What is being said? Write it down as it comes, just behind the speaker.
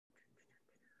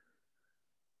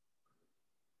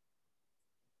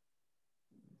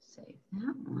Save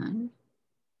that one.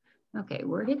 Okay,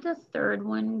 where did the third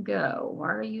one go?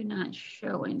 Why are you not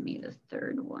showing me the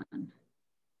third one?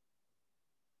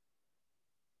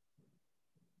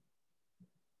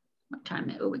 What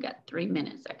time? Oh, we got 3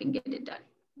 minutes. I can get it done.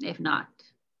 If not,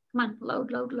 come on,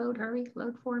 load, load, load, hurry,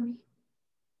 load for me.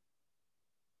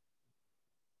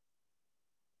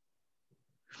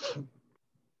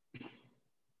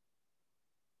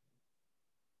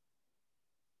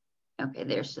 Okay,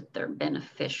 there's the third.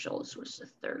 Beneficials was the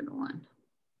third one.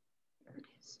 There it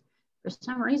is. For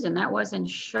some reason, that wasn't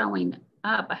showing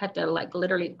up. I had to like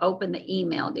literally open the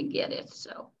email to get it.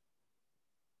 So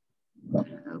I'm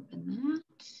gonna open that.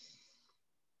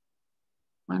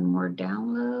 One more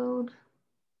download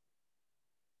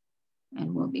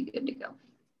and we'll be good to go.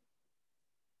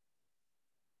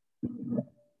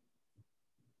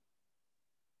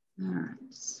 All right,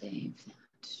 save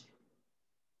that.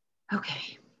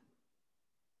 Okay.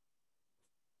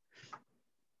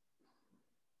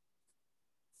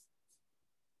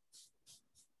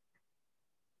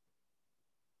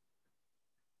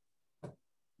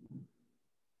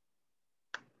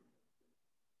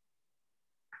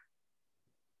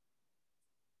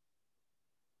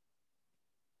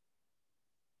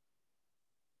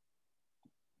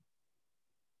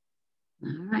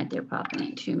 All right, they're popping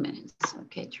in 2 minutes.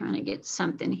 Okay, trying to get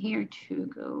something here to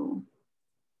go.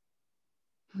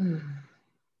 What's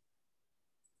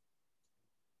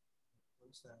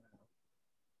that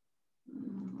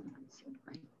now? That's it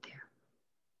right there.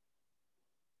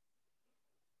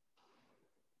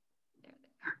 There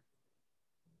they are.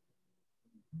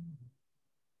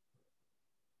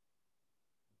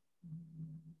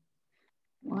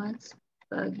 What's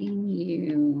bugging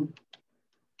you?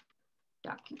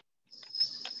 Documents.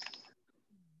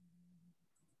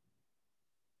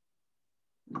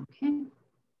 Okay.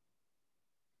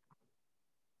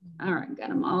 All right, got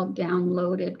them all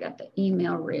downloaded, got the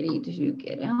email ready to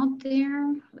get out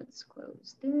there. Let's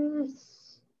close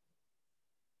this.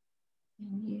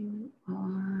 And you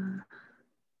are.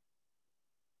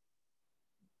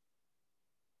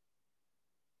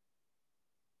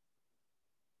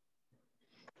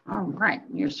 All right,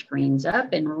 your screen's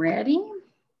up and ready. Okay,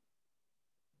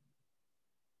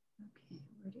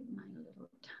 where did my little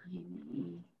tiny...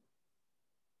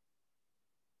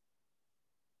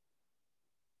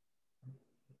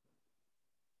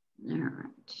 All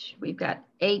right, we've got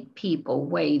 8 people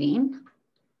waiting.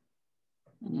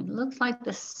 And it looks like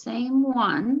the same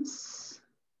ones.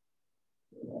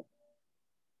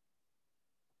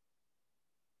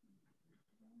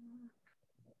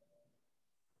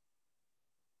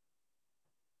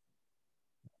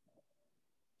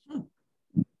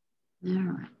 All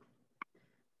right,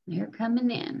 they're coming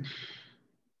in.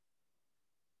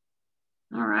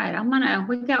 All right,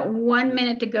 we got 1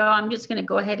 minute to go. I'm just gonna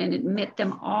go ahead and admit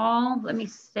them all. Let me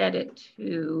set it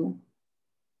to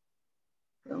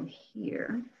go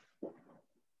here.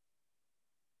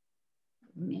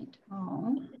 Admit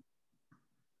all.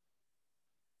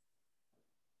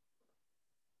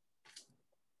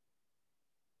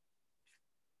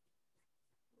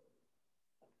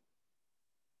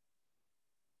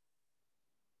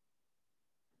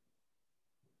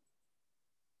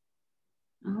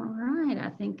 All right, I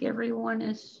think everyone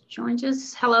has joined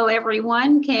us. Hello,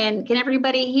 everyone. Can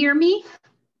everybody hear me?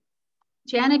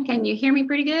 Janet, can you hear me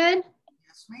pretty good?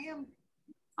 Yes, ma'am.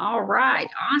 All right,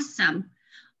 awesome.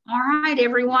 All right,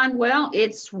 everyone. Well,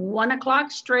 it's 1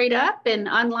 o'clock straight up. And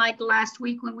unlike last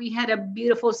week when we had a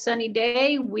beautiful sunny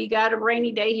day, we got a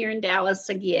rainy day here in Dallas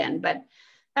again. But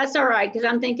that's all right, because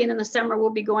I'm thinking in the summer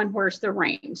we'll be going where's the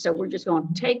rain. So we're just going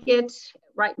to take it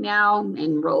right now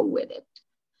and roll with it.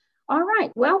 All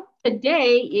right, well,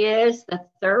 today is the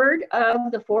third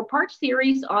of the 4-part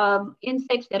series of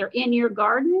insects that are in your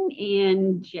garden.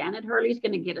 And Janet Hurley is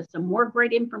going to get us some more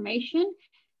great information.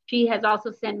 She has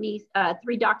also sent me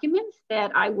 3 documents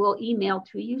that I will email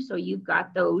to you. So you've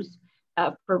got those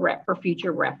for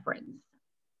future reference.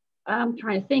 I'm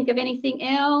trying to think of anything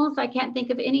else. I can't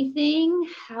think of anything.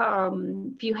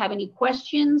 If you have any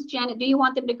questions, Janet, do you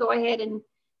want them to go ahead and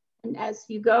as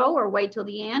you go or wait till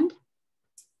the end?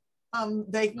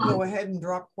 They can go ahead and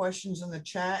drop questions in the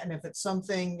chat. And if it's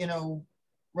something,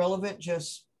 relevant,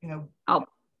 just, I'll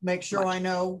make sure I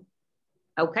know.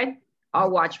 Okay. I'll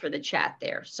watch for the chat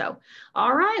there. So,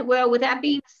 all right. Well, with that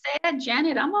being said,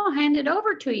 Janet, I'm going to hand it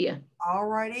over to you. All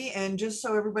righty. And just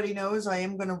so everybody knows, I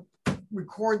am going to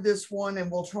record this one and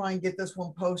we'll try and get this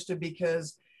one posted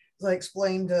because as I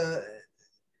explained to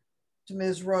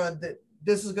Ms. Rudd that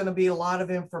this is going to be a lot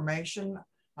of information.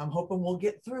 I'm hoping we'll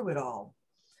get through it all.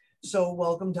 So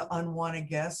welcome to Unwanted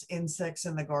Guests, Insects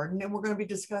in the Garden. And we're going to be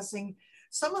discussing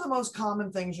some of the most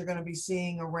common things you're going to be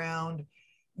seeing around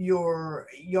your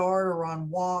yard or on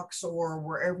walks or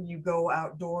wherever you go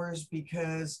outdoors,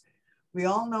 because we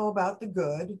all know about the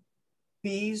good,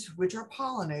 bees, which are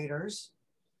pollinators,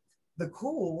 the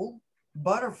cool,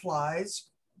 butterflies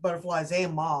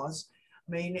and moths.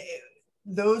 I mean,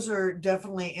 those are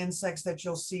definitely insects that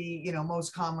you'll see, you know,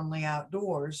 most commonly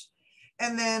outdoors.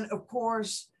 And then, of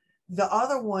course, the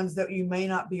other ones that you may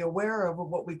not be aware of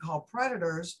what we call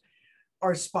predators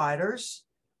are spiders,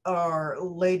 are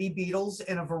lady beetles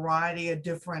in a variety of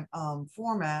different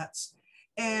formats,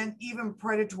 and even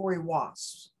predatory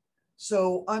wasps.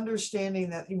 So understanding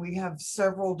that we have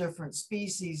several different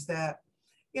species that,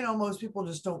 you know, most people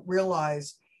just don't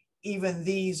realize even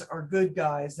these are good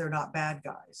guys, they're not bad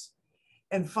guys.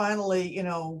 And finally, you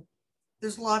know,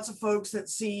 there's lots of folks that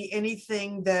see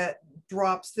anything that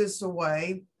drops this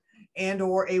away and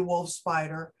or a wolf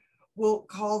spider, we'll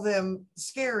call them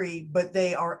scary, but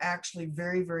they are actually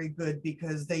very, very good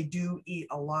because they do eat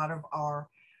a lot of our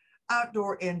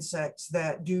outdoor insects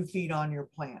that do feed on your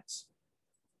plants.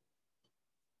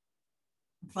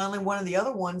 Finally, one of the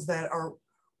other ones that are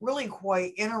really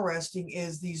quite interesting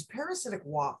is these parasitic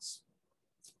wasps.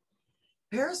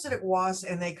 Parasitic wasps,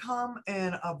 and they come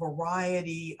in a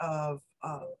variety of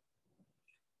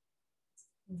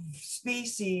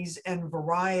species and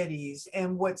varieties.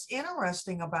 And what's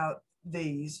interesting about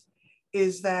these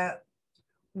is that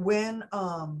when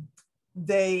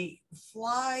they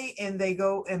fly and they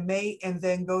go and mate and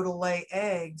then go to lay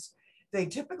eggs, they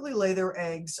typically lay their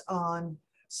eggs on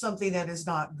something that is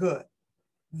not good.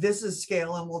 This is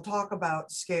scale, and we'll talk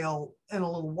about scale in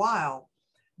a little while.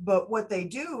 But what they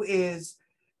do is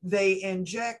they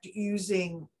inject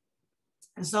using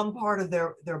some part of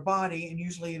their body, and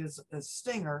usually it is a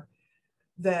stinger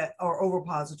that or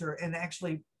ovipositor, and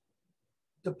actually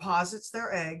deposits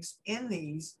their eggs in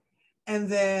these. And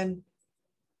then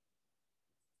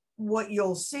what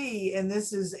you'll see, and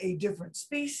this is a different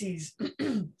species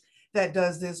that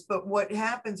does this, but what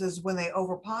happens is when they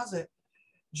oviposit,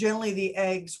 generally the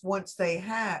eggs, once they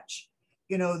hatch,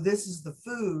 you know, this is the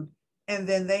food, and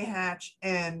then they hatch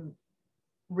and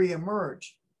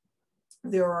reemerge.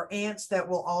 There are ants that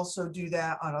will also do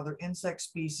that on other insect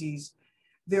species.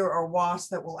 There are wasps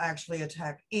that will actually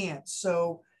attack ants.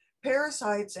 So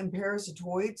parasites and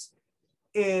parasitoids,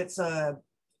 it's a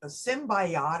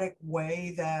symbiotic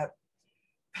way that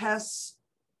pests,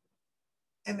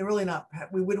 and they're really not,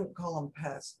 we wouldn't call them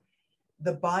pests.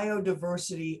 The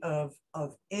biodiversity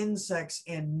of insects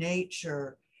in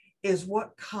nature is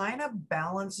what kind of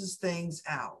balances things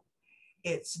out.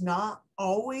 It's not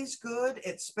always good,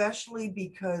 especially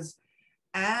because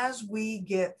as we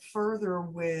get further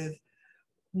with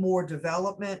more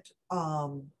development,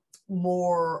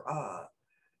 more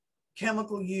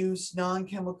chemical use,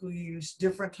 non-chemical use,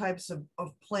 different types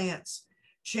of plants,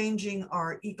 changing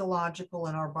our ecological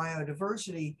and our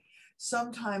biodiversity,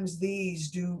 sometimes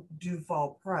these do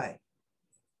fall prey.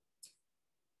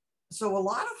 So a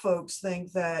lot of folks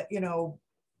think that, you know,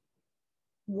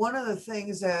 one of the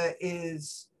things that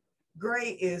is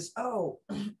great is, oh,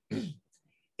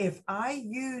 if I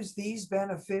use these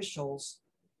beneficials,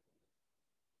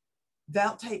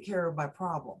 that'll take care of my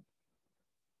problem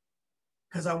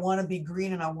because I want to be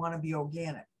green and I want to be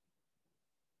organic.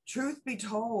 Truth be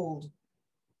told,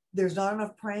 there's not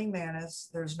enough praying mantis,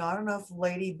 there's not enough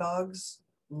ladybugs,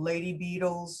 lady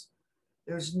beetles,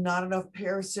 there's not enough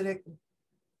parasitic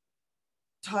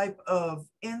type of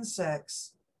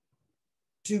insects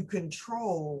to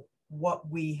control what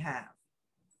we have.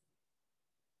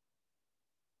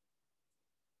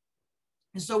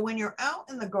 And so when you're out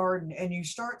in the garden and you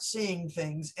start seeing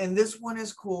things, and this one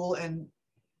is cool, and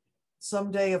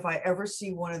someday if I ever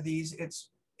see one of these,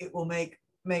 it will make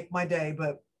my day.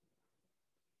 But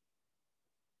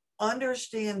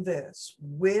understand this,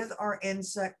 with our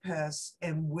insect pests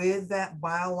and with that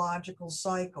biological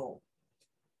cycle,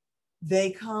 they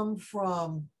come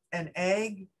from an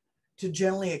egg to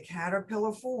generally a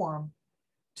caterpillar form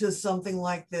to something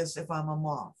like this if I'm a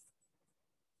moth.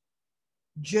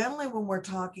 Generally, when we're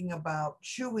talking about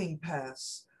chewing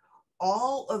pests,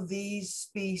 all of these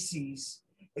species,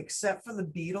 except for the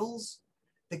beetles,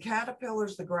 the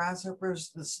caterpillars, the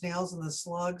grasshoppers, the snails, and the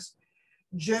slugs,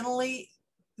 generally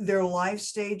their life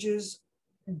stages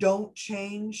don't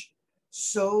change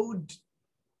so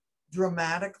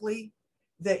dramatically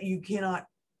that you cannot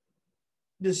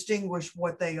distinguish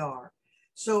what they are.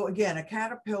 So again, a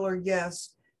caterpillar,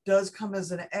 yes, does come as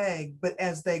an egg, but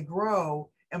as they grow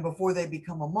and before they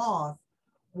become a moth,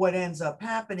 what ends up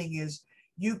happening is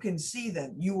you can see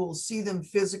them. You will see them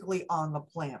physically on the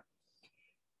plant.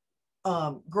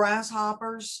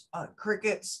 Grasshoppers,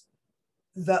 crickets,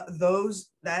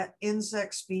 that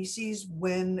insect species,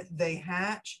 when they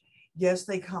hatch, yes,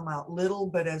 they come out little,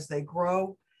 but as they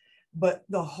grow, but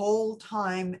the whole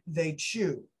time they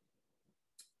chew.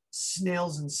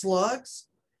 Snails and slugs,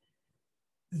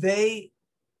 they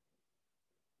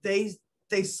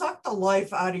suck the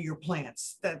life out of your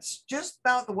plants. That's just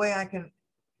about the way I can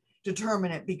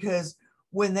determine it, because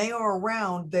when they are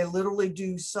around, they literally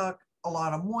do suck a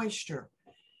lot of moisture.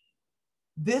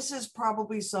 This is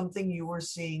probably something you are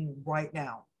seeing right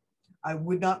now. I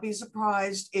would not be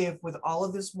surprised if with all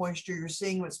of this moisture you're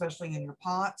seeing, especially in your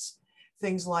pots,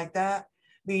 things like that.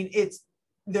 I mean,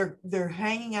 they're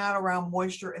hanging out around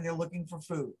moisture and they're looking for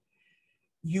food.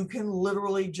 You can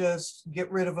literally just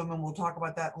get rid of them, and we'll talk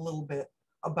about that in a little bit,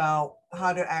 about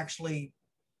how to actually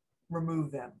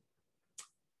remove them.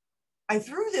 I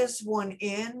threw this one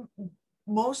in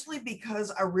mostly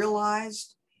because I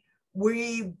realized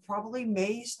we probably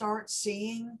may start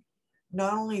seeing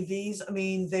not only these, I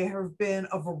mean, there have been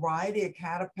a variety of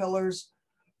caterpillars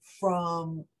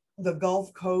from the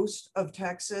Gulf Coast of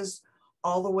Texas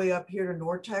all the way up here to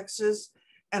North Texas.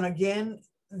 And again,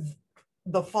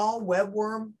 the fall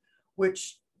webworm,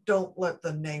 which don't let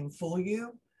the name fool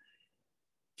you,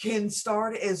 can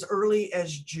start as early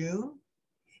as June.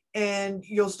 And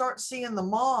you'll start seeing the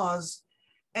moths.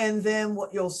 And then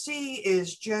what you'll see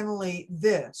is generally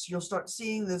this. You'll start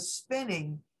seeing this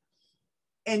spinning,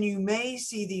 and you may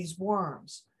see these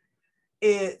worms.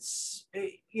 It's,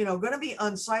 you know, going to be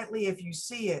unsightly if you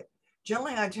see it.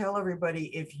 Generally, I tell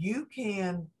everybody, if you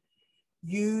can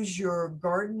use your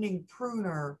gardening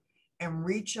pruner and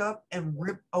reach up and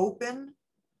rip open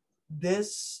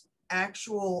this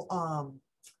actual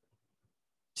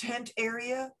tent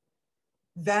area,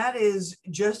 that is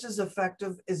just as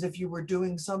effective as if you were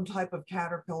doing some type of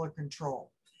caterpillar control.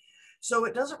 So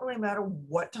it doesn't really matter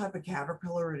what type of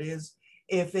caterpillar it is.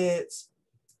 If it's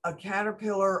a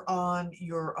caterpillar on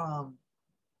your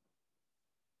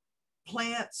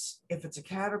plants, if it's a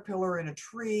caterpillar in a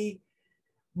tree,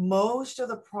 most of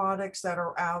the products that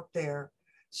are out there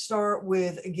start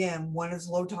with, again, one is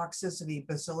low toxicity,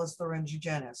 Bacillus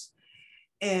thuringiensis.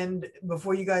 And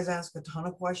before you guys ask a ton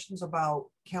of questions about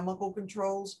chemical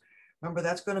controls, remember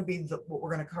that's going to be what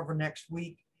we're going to cover next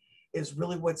week, is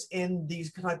really what's in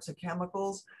these types of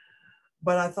chemicals.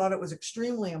 But I thought it was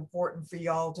extremely important for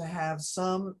y'all to have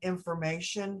some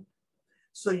information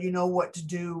so you know what to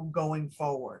do going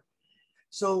forward.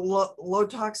 So low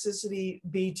toxicity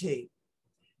BT.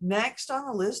 Next on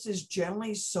the list is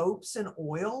generally soaps and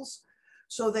oils.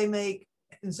 So they make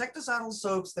insecticidal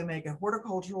soaps, they make a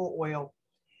horticultural oil.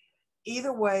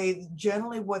 Either way,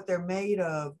 generally what they're made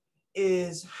of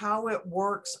is how it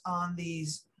works on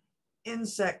these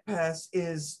insect pests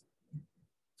is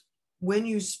when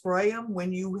you spray them,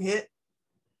 when you hit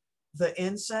the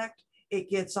insect, it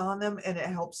gets on them and it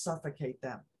helps suffocate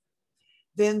them.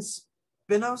 Then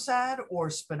spinosad or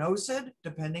spinosad,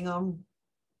 depending on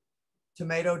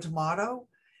tomato.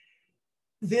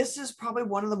 This is probably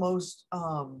one of the most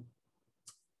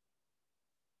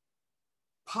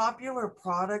popular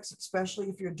products, especially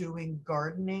if you're doing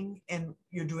gardening and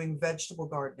you're doing vegetable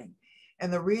gardening.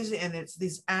 And the reason, and it's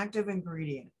this active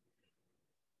ingredient,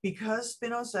 because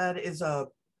spinosad is a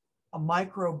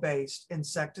micro-based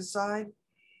insecticide,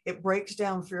 it breaks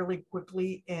down fairly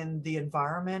quickly in the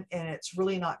environment and it's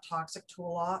really not toxic to a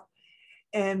lot.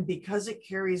 And because it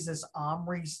carries this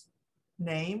OMRI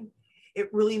name, it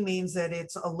really means that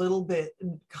it's a little bit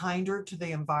kinder to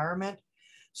the environment.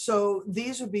 So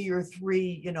these would be your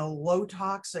three, you know, low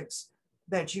toxics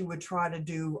that you would try to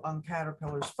do on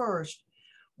caterpillars first.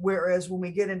 Whereas when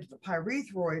we get into the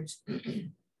pyrethroids,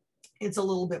 it's a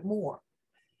little bit more.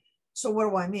 So what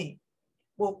do I mean?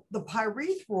 Well, the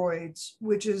pyrethroids,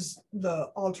 which is the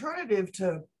alternative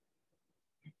to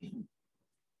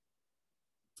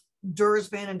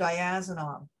Dursban and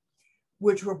diazinon,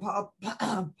 which were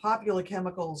popular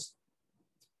chemicals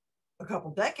a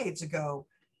couple decades ago,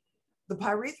 the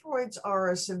pyrethroids are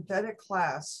a synthetic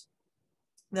class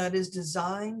that is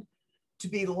designed to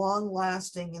be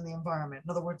long-lasting in the environment.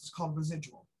 In other words, it's called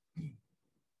residual.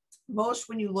 Most,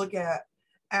 when you look at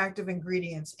active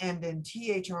ingredients, end in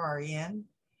THRN,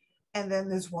 and then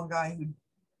there's one guy who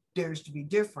dares to be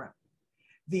different.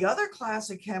 The other class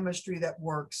of chemistry that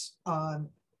works on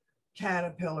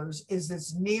caterpillars is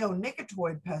this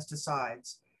neonicotinoid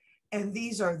pesticides, and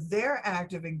these are their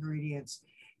active ingredients.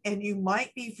 And you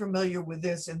might be familiar with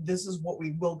this, and this is what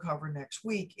we will cover next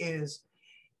week, is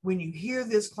when you hear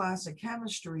this class of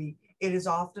chemistry, it is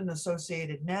often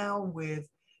associated now with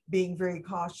being very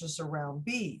cautious around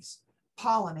bees,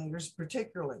 pollinators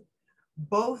particularly.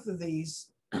 Both of these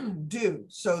do.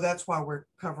 So that's why we're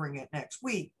covering it next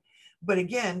week. But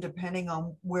again, depending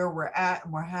on where we're at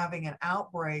and we're having an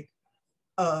outbreak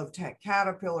of tent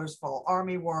caterpillars, fall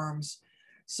armyworms,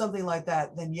 something like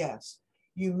that, then yes,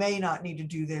 you may not need to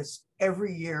do this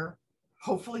every year.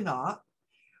 Hopefully not.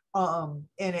 And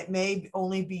it may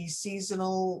only be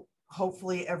seasonal,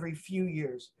 hopefully every few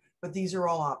years, but these are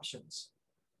all options.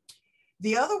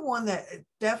 The other one that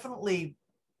definitely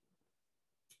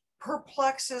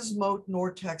perplexes most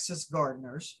North Texas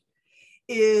gardeners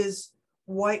is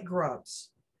white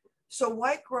grubs. So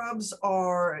white grubs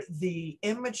are the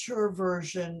immature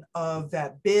version of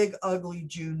that big, ugly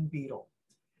June beetle.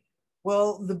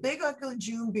 Well, the big, ugly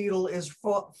June beetle is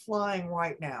flying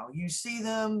right now. You see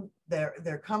them,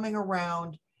 they're coming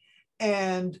around,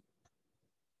 and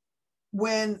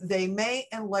when they mate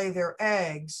and lay their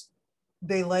eggs,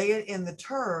 they lay it in the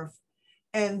turf,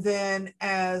 and then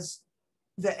as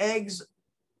the eggs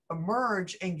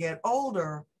emerge and get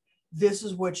older, this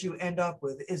is what you end up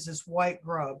with, is this white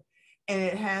grub. And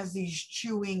it has these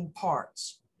chewing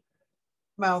parts,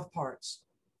 mouth parts.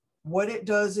 What it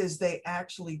does is they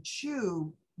actually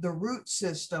chew the root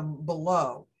system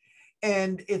below.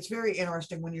 And it's very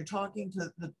interesting when you're talking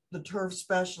to the turf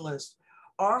specialist.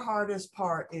 Our hardest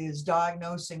part is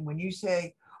diagnosing when you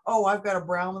say, oh, I've got a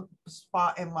brown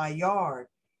spot in my yard.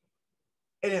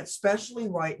 And especially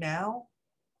right now,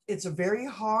 it's a very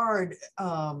hard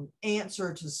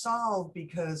answer to solve,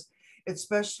 because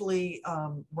especially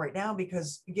right now,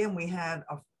 because again, we had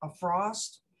a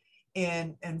frost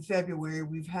in February.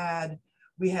 We had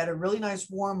a really nice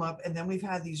warm up, and then we've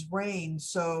had these rains.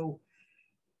 So,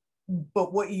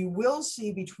 but what you will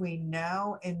see between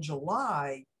now and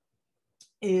July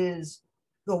is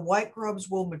the white grubs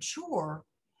will mature.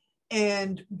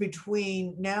 And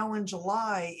between now and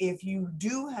July, if you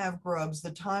do have grubs,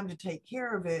 the time to take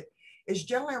care of it is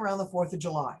generally around the 4th of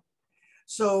July.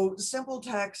 So simple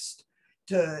text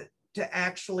to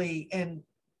actually, and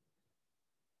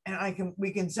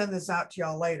we can send this out to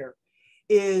y'all later,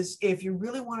 is if you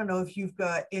really want to know if you've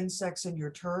got insects in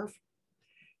your turf,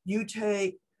 you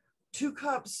take 2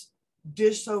 cups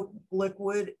dish soap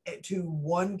liquid to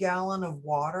 1 gallon of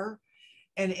water,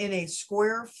 and in a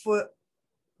square foot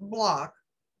block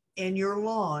in your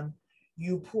lawn,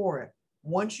 you pour it.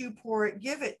 Once you pour it,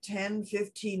 give it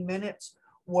 10-15 minutes.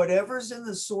 Whatever's in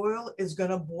the soil is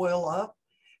going to boil up,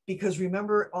 because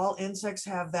remember, all insects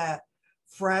have that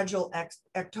fragile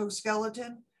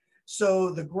ectoskeleton. So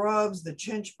the grubs, the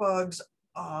chinch bugs,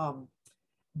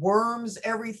 worms,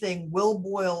 everything will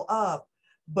boil up.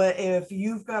 But if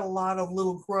you've got a lot of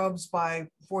little grubs by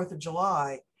 4th of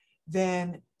July,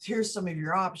 then here's some of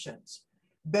your options.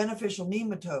 Beneficial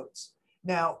nematodes.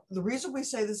 Now, the reason we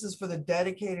say this is for the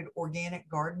dedicated organic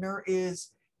gardener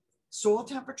is soil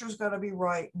temperature's got to be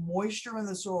right. Moisture in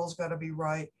the soil's got to be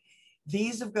right.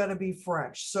 These have got to be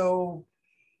fresh. So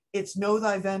it's know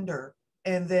thy vendor,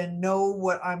 and then know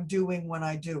what I'm doing when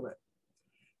I do it.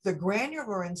 The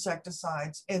granular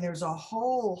insecticides, and there's a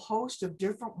whole host of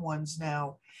different ones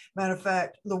now. Matter of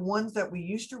fact, the ones that we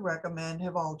used to recommend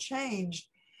have all changed,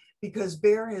 because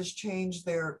Bayer has changed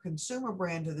their consumer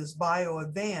brand to this Bio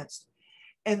Advanced,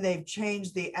 and they've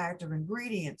changed the active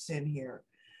ingredients in here.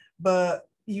 But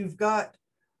you've got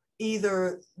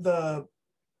either the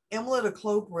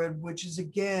imidacloprid, which is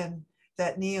again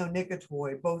that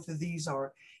neonicotinoid, both of these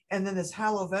are, and then this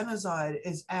halovenazide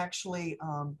is actually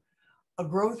a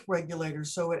growth regulator,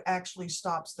 so it actually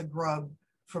stops the grub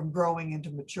from growing into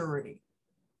maturity.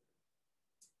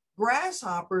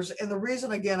 Grasshoppers, and the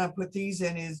reason again I put these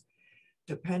in is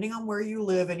depending on where you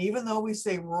live, and even though we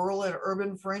say rural and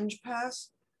urban fringe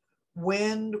pests,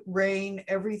 wind, rain,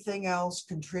 everything else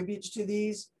contributes to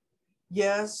these.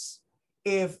 Yes,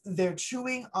 if they're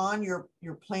chewing on your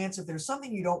plants, if there's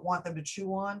something you don't want them to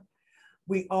chew on,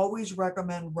 we always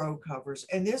recommend row covers.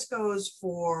 And this goes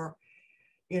for,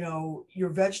 you know, your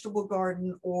vegetable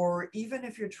garden, or even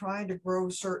if you're trying to grow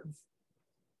certain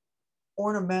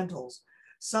ornamentals,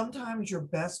 sometimes your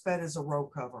best bet is a row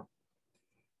cover.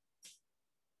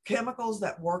 Chemicals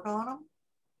that work on them,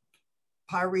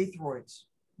 pyrethroids.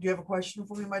 Do you have a question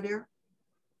for me, my dear?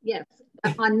 Yes,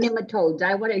 on nematodes.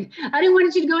 I didn't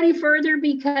want you to go any further,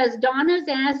 because Donna's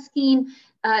asking,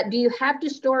 do you have to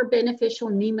store beneficial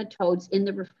nematodes in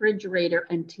the refrigerator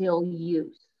until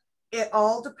use? It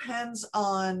all depends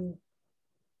on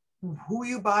who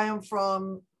you buy them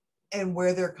from and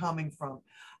where they're coming from.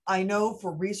 I know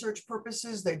for research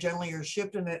purposes, they generally are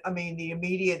shipped in it. I mean, the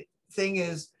immediate thing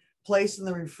is placed in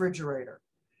the refrigerator.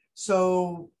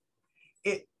 So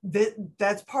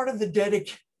that's part of the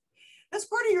that's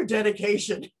part of your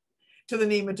dedication to the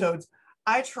nematodes.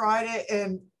 I tried it,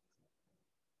 and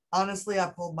honestly, I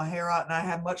pulled my hair out, and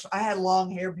I had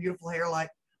long hair, beautiful hair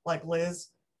like Liz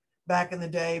back in the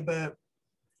day, but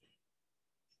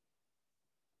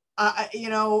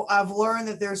I've learned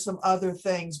that there's some other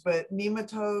things, but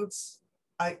nematodes,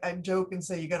 I joke and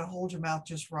say you got to hold your mouth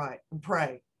just right and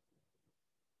pray.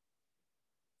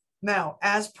 Now,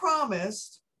 as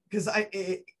promised, because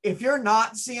if you're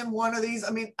not seeing one of these, I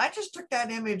mean, I just took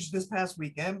that image this past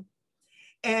weekend,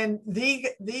 and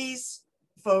these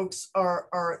folks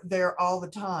are there all the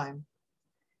time.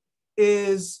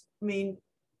 I mean,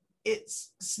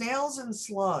 it's snails and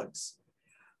slugs.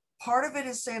 Part of it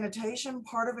is sanitation,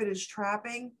 part of it is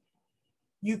trapping.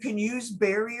 You can use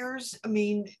barriers, I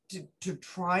mean, to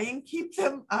try and keep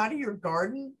them out of your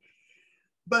garden.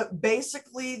 But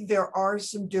basically, there are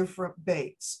some different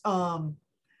baits.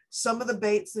 Some of the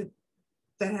baits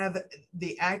that have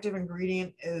the active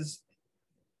ingredient is,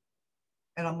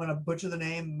 and I'm going to butcher the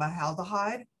name,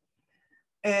 mahaldehyde,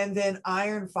 and then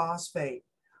iron phosphate.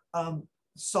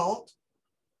 Salt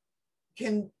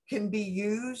can be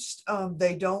used.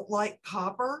 They don't like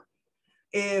copper.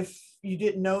 If you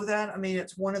didn't know that, I mean,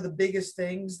 it's one of the biggest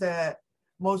things that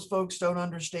most folks don't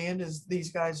understand is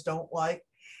these guys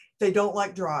they don't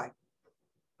like dry.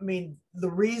 I mean,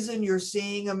 the reason you're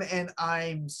seeing them, and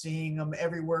I'm seeing them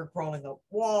everywhere, crawling up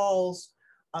walls,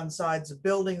 on sides of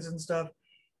buildings and stuff,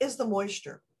 is the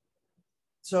moisture.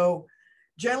 So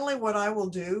generally what I will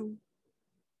do,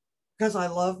 because I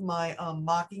love my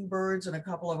mockingbirds and a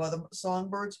couple of other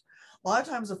songbirds, a lot of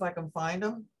times if I can find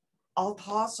them, I'll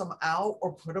toss them out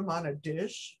or put them on a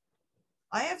dish.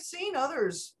 I have seen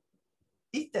others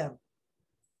eat them.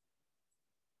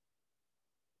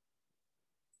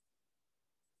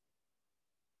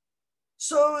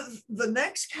 So the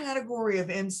next category of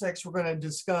insects we're going to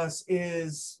discuss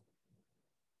is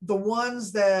the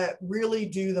ones that really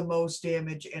do the most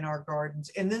damage in our gardens.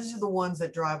 And these are the ones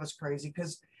that drive us crazy,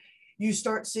 because you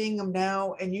start seeing them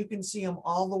now and you can see them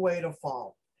all the way to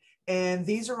fall. And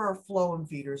these are our phloem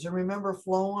feeders. And remember,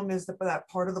 phloem is that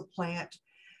part of the plant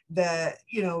that,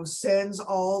 sends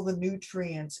all the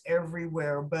nutrients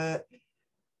everywhere. But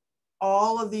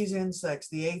all of these insects,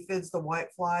 the aphids, the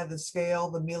whitefly, the scale,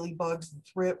 the mealybugs, the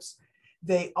thrips,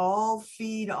 they all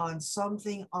feed on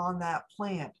something on that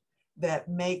plant that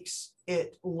makes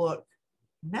it look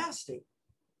nasty.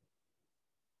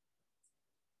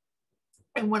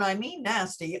 And when I mean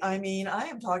nasty, I mean, I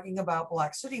am talking about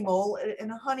black sooty mole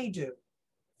and a honeydew.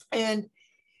 And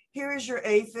here's your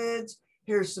aphids,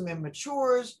 here's some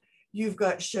immatures, you've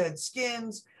got shed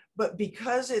skins, but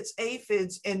because it's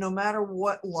aphids, and no matter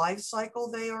what life cycle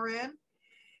they are in,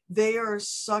 they are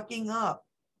sucking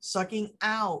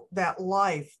out that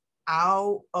life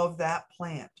out of that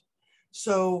plant.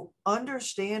 So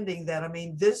understanding that, I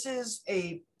mean, this is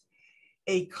a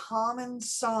common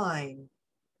sign,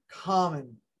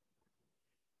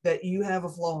 that you have a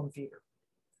phloem feeder.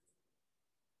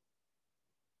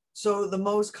 So the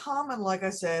most common, like I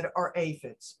said, are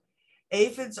aphids.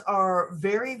 Aphids are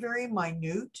very, very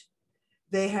minute.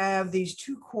 They have these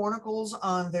two cornicles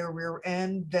on their rear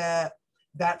end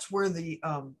that's where the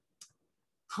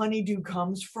honeydew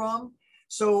comes from.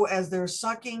 So as they're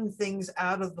sucking things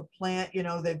out of the plant,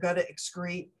 they've got to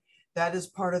excrete. That is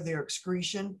part of their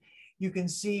excretion. You can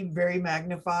see very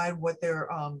magnified what their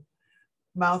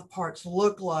mouth parts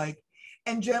look like.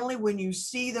 And generally when you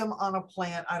see them on a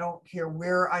plant, I don't care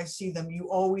where I see them, you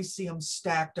always see them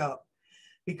stacked up,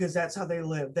 because that's how they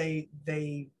live.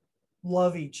 They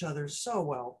love each other so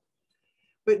well.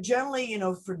 But generally,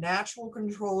 for natural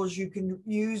controls, you can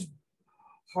use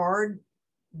hard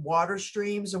water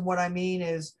streams. And what I mean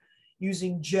is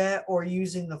using jet or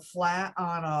using the flat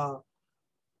on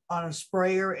a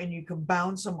sprayer, and you can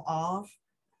bounce them off.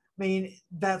 I mean,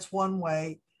 that's one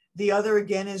way. The other,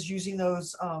 again, is using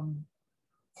those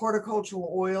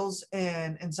horticultural oils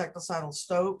and insecticidal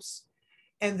soaps.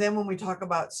 And then when we talk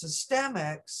about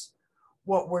systemics,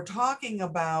 what we're talking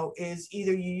about is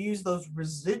either you use those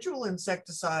residual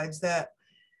insecticides that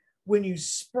when you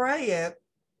spray it,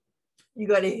 you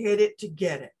got to hit it to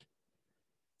get it.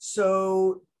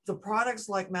 So the products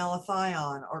like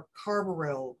malathion or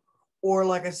carbaryl, or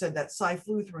like I said, that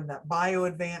cyfluthrin, that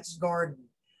bio-advanced garden,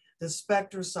 the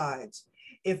spectricides.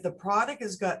 If the product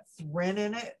has got thrin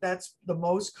in it, that's the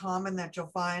most common that you'll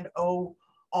find. Oh,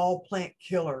 all plant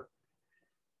killer.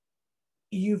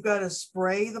 You've got to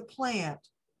spray the plant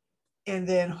and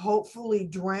then hopefully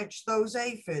drench those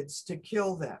aphids to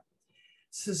kill them.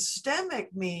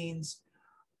 Systemic means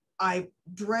I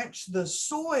drench the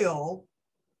soil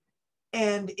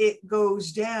and it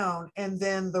goes down, and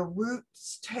then the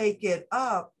roots take it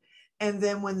up And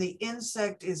then when the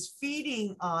insect is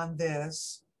feeding on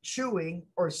this, chewing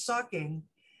or sucking,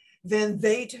 then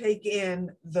they take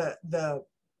in the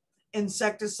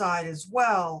insecticide as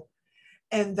well.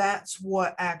 And that's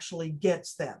what actually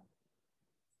gets them.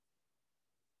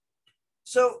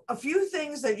 So a few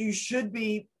things that you should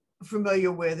be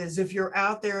familiar with is if you're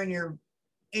out there in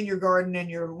your garden and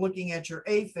you're looking at your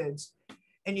aphids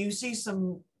and you see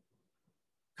some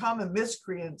common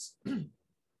miscreants,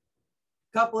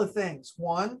 couple of things.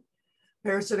 One,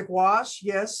 parasitic wasp.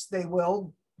 Yes, they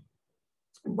will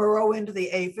burrow into the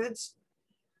aphids.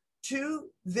 Two,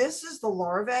 this is the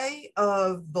larvae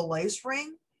of the lace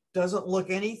ring. Doesn't look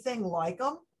anything like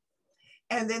them.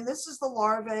 And then this is the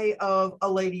larvae of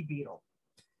a lady beetle.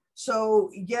 So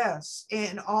yes,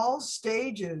 in all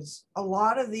stages, a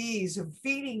lot of these are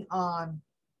feeding on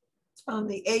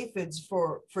the aphids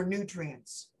for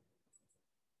nutrients.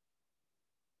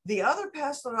 The other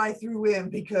pest that I threw in,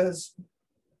 because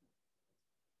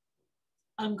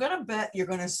I'm going to bet you're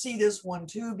going to see this one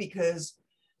too, because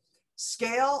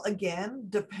scale, again,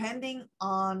 depending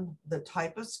on the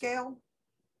type of scale,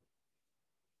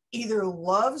 either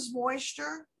loves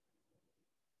moisture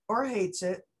or hates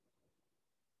it,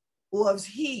 loves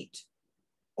heat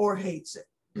or hates it.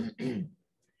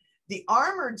 The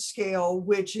armored scale,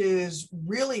 which is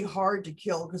really hard to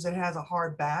kill because it has a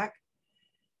hard back,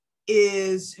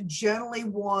 is generally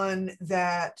one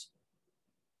that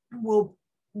will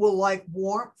like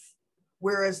warmth,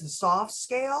 whereas the soft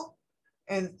scale,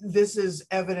 and this is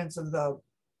evidence of the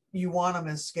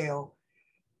euonymus scale,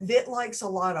 it likes a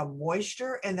lot of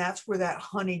moisture, and that's where that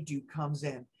honeydew comes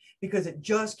in, because it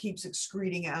just keeps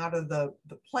excreting out of the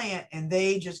plant, and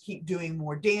they just keep doing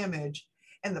more damage,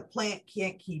 and the plant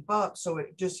can't keep up, so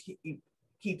it just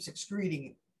keeps excreting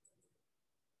it.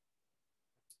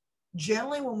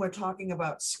 Generally, when we're talking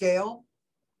about scale,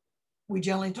 we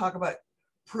generally talk about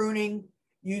pruning,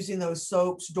 using those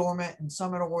soaps, dormant and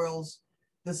summit oils,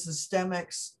 the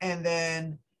systemics, and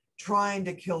then trying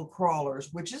to kill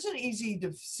crawlers, which isn't easy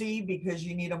to see because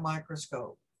you need a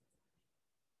microscope.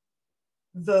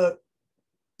 The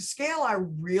scale I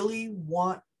really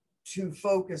want to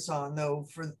focus on, though,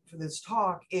 for this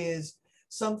talk is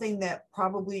something that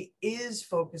probably is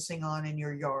focusing on in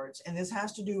your yards, and this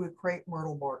has to do with crepe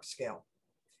myrtle bark scale.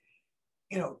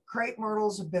 You know, crepe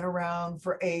myrtles have been around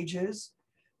for ages.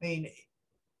 I mean,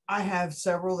 I have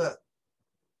several that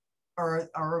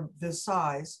are this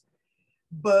size,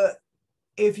 but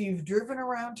if you've driven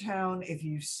around town, if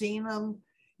you've seen them,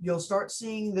 you'll start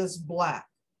seeing this black.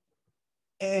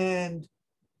 And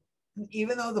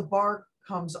even though the bark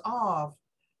comes off,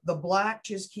 the black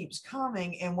just keeps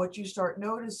coming. And what you start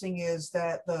noticing is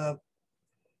that the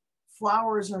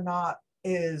flowers are not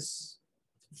as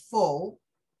full.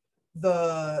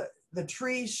 The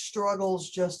tree struggles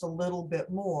just a little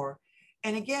bit more.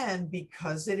 And again,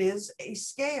 because it is a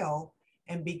scale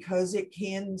and because it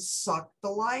can suck the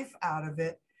life out of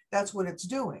it, that's what it's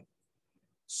doing.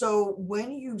 So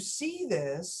when you see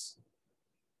this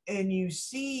and you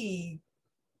see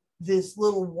this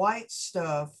little white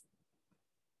stuff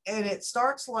and it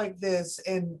starts like this,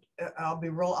 and I'll be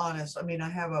real honest, I mean, I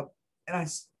have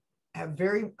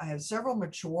several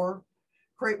mature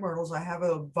crepe myrtles. I have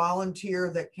a volunteer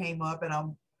that came up and I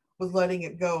was letting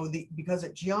it go because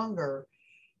it's younger.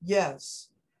 Yes,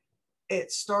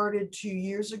 it started 2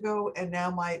 years ago, and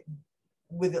now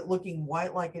with it looking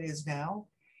white like it is now,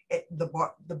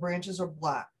 the branches are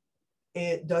black.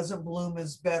 It doesn't bloom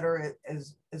as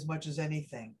much as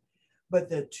anything. But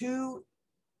the two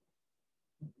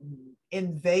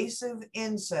invasive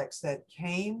insects that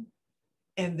came,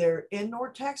 and they're in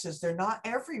North Texas, they're not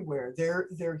everywhere.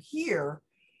 They're here,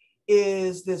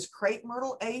 is this crepe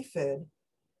myrtle aphid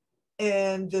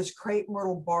and this crepe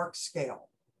myrtle bark scale.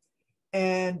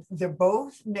 And they're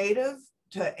both native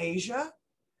to Asia.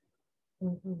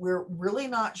 We're really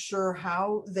not sure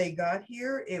how they got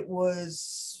here. It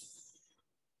was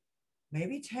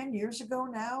maybe 10 years ago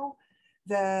now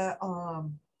that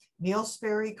Neil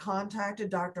Sperry contacted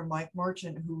Dr. Mike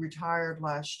Merchant, who retired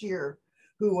last year,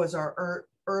 who was our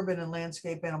urban and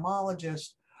landscape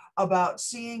entomologist, about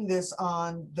seeing this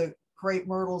on the crepe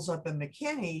myrtles up in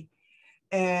McKinney.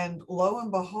 And lo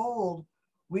and behold,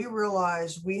 we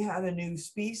realized we had a new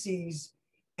species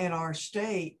in our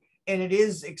state, and it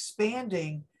is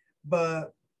expanding,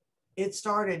 but it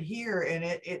started here, and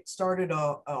it started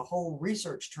a whole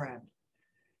research trend,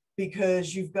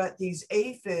 because you've got these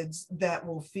aphids that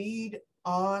will feed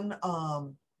on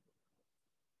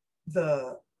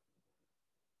the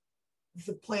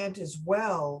plant as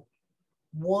well.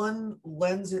 One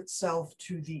lends itself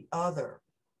to the other.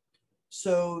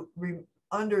 So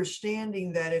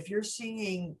understanding that if you're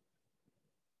seeing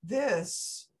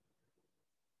this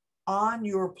on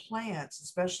your plants,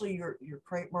 especially your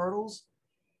crepe myrtles,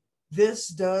 this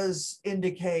does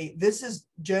indicate this is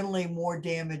generally more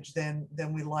damage than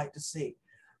we like to see.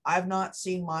 I've not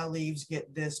seen my leaves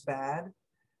get this bad,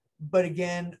 but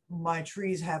again, my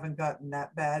trees haven't gotten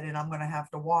that bad, and I'm going to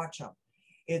have to watch them.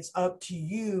 It's up to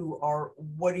you, or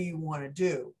what do you want to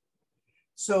do?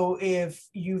 So if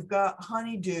you've got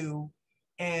honeydew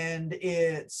and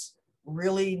it's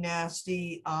really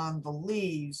nasty on the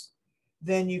leaves,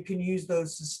 then you can use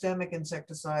those systemic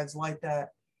insecticides like that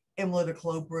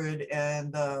imidacloprid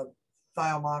and the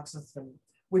thiomoxethin,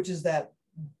 which is that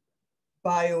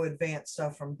bio-advanced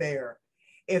stuff from Bayer.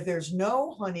 If there's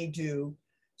no honeydew,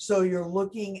 so you're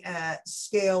looking at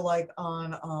scale like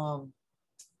on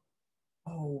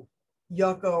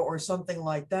yucca or something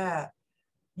like that,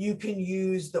 you can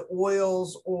use the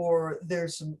oils, or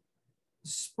there's some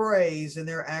sprays, and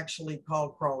they're actually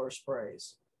called crawler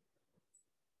sprays.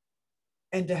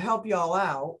 And to help y'all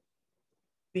out,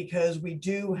 because we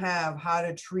do have how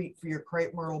to treat for your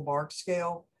crepe myrtle bark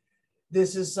scale,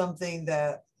 this is something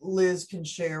that Liz can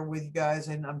share with you guys.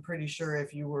 And I'm pretty sure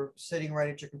if you were sitting right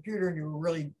at your computer and you were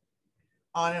really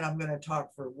on it, I'm going to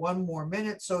talk for 1 more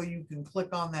minute, so you can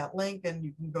click on that link and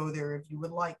you can go there if you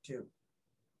would like to.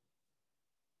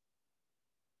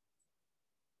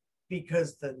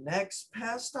 Because the next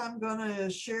pest I'm going to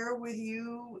share with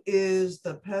you is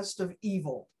the pest of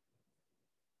evil.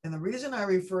 And the reason I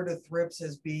refer to thrips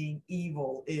as being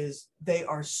evil is they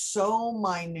are so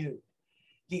minute.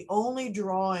 The only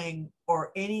drawing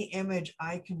or any image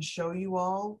I can show you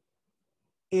all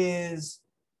is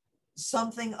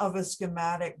something of a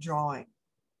schematic drawing,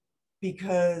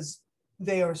 because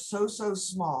they are so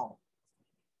small.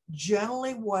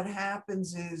 Generally what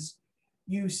happens is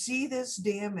you see this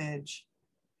damage,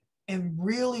 and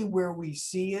really where we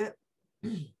see it,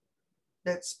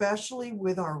 especially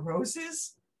with our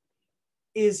roses,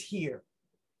 is here.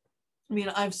 I mean,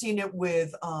 I've seen it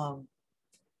with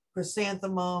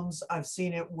chrysanthemums. I've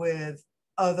seen it with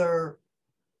other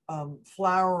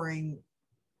flowering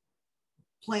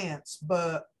plants,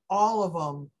 but all of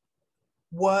them,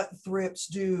 what thrips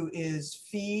do is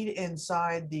feed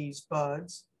inside these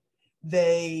buds.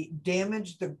 They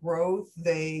damage the growth,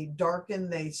 they darken,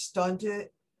 they stunt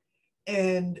it,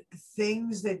 and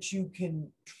things that you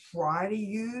can try to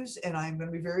use, and I'm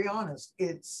going to be very honest,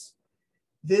 it's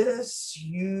this,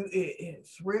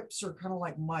 thrips are kind of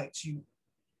like mites.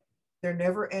 They're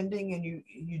never ending, and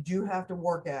you do have to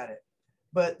work at it.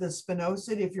 But the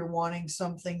spinosad, if you're wanting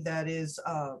something that is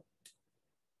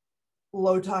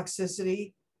low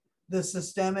toxicity, the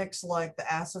systemics like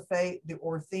the acephate, the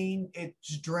orthene,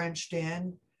 it's drenched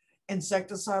in.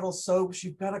 Insecticidal soaps,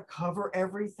 you've got to cover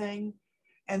everything.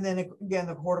 And then again,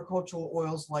 the horticultural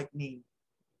oils like neem.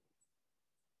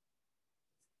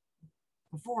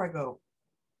 Before I go,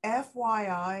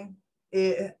 FYI,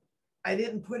 I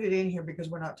didn't put it in here because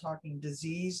we're not talking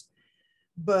disease,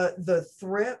 but the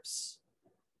thrips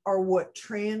are what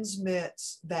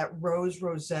transmits that rose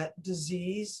rosette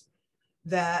disease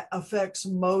that affects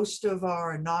most of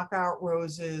our knockout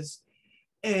roses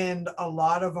and a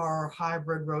lot of our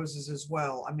hybrid roses as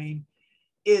well. I mean,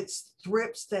 it's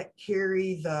thrips that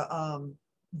carry the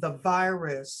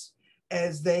virus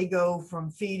as they go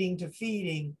from feeding to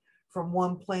feeding from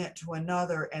one plant to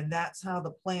another. And that's how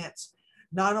the plants,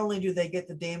 not only do they get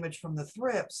the damage from the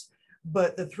thrips,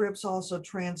 but the thrips also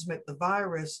transmit the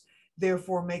virus,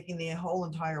 therefore making the whole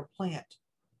entire plant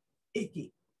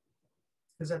icky.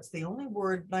 Because that's the only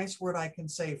nice word I can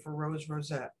say for rose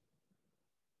rosette.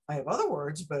 I have other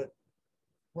words, but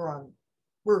we're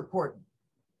recording.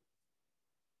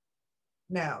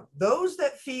 Now, those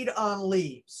that feed on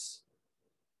leaves.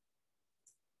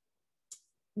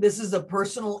 This is a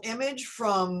personal image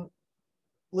from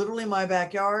literally my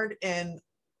backyard, and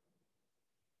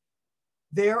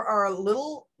there are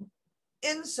little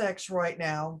insects right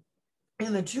now,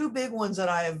 and the 2 big ones that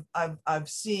I've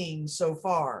seen so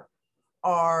far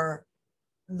are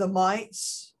the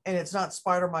mites, and it's not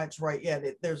spider mites right yet.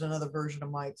 There's another version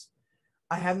of mites.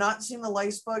 I have not seen the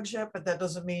lice bugs yet, but that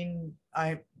doesn't mean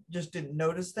I just didn't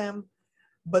notice them.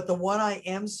 But the one I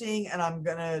am seeing, and I'm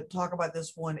going to talk about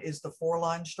this one, is the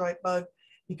 4-line stripe bug,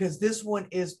 because this one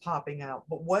is popping out.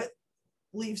 But what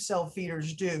leaf cell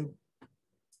feeders do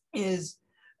is,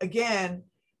 again,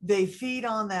 they feed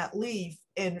on that leaf,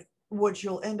 and what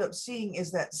you'll end up seeing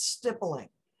is that stippling.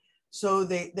 So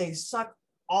they suck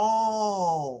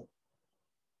all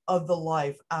of the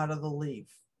life out of the leaf.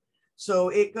 So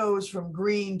it goes from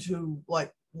green to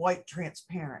like white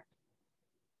transparent.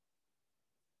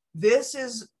 This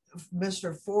is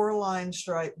Mr. Four-line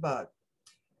striped bug.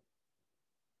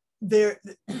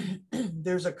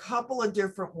 There's a couple of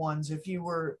different ones. If you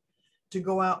were to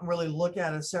go out and really look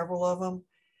at it, several of them,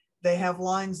 they have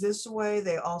lines this way.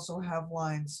 They also have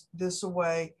lines this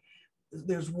way.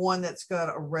 There's one that's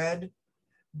got a red,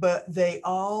 but they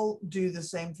all do the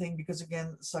same thing because,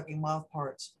 again, sucking mouth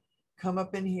parts come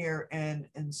up in here and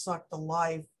suck the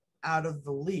life out of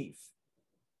the leaf.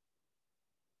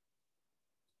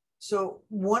 So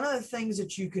one of the things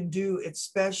that you can do,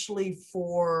 especially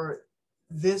for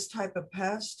this type of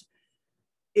pest,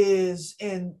 is,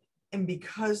 and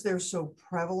because they're so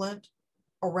prevalent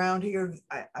around here,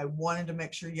 I wanted to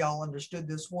make sure y'all understood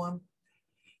this one.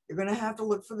 You're going to have to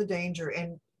look for the danger,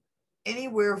 and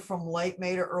anywhere from late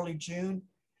May to early June.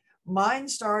 Mine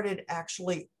started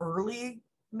actually early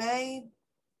May,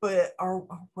 but our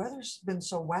weather's been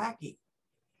so wacky.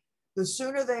 The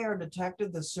sooner they are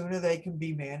detected, the sooner they can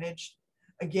be managed.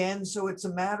 Again, so it's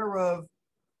a matter of,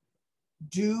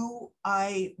 do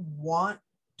I want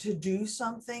to do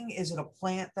something? Is it a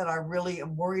plant that I really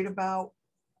am worried about?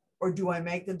 Or do I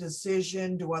make the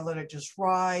decision? Do I let it just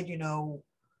ride? You know,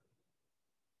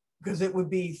 because it would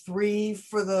be 3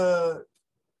 for the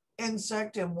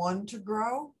insect and 1 to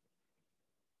grow.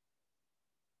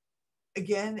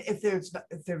 Again, if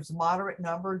there's moderate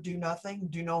number, do nothing,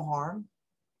 do no harm.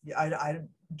 I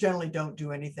generally don't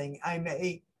do anything.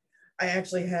 I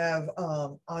actually have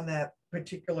on that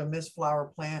particular mist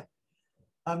flower plant,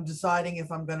 I'm deciding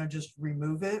if I'm going to just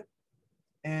remove it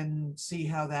and see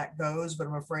how that goes, but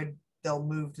I'm afraid they'll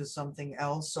move to something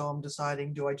else. So I'm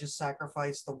deciding, do I just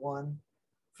sacrifice the one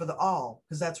for the all?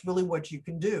 Because that's really what you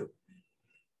can do.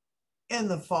 In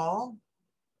the fall,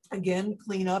 again,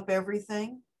 clean up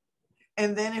everything.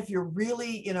 And then if you're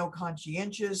really, you know,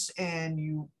 conscientious and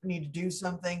you need to do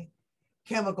something,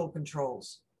 chemical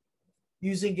controls.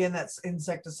 Using, again, that's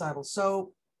insecticidal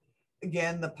soap.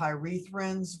 Again, the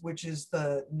pyrethrins, which is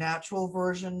the natural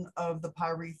version of the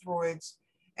pyrethroids.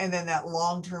 And then that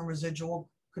long-term residual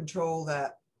control,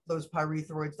 that those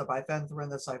pyrethroids, the bifenthrin,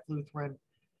 the cyfluthrin.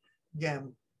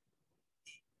 Again,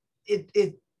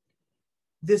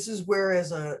 this is where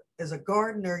as a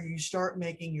gardener, you start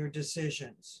making your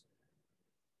decisions.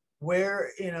 Where,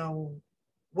 you know,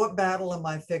 what battle am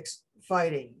I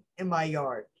fighting in my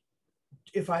yard?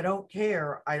 If I don't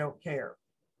care, I don't care.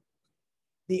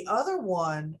 The other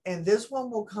one, and this one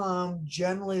will come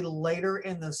generally later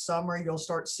in the summer, you'll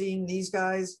start seeing these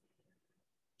guys.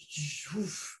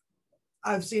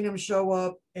 I've seen them show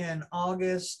up in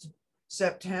August,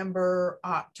 September,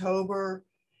 October,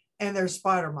 and they're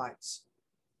spider mites.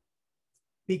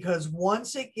 Because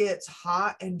once it gets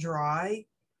hot and dry,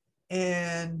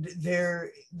 and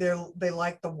they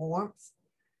like the warmth,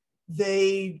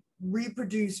 they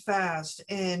reproduce fast,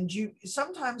 and you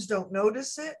sometimes don't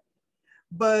notice it.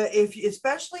 But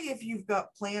especially if you've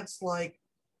got plants like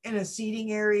in a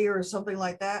seeding area or something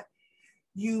like that,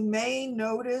 you may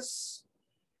notice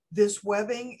this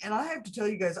webbing. And I have to tell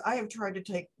you guys, I have tried to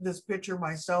take this picture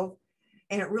myself,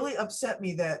 and it really upset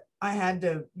me that I had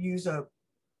to use a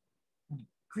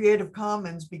Creative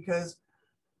Commons, because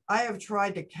I have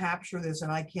tried to capture this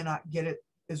and I cannot get it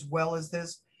as well as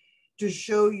this, to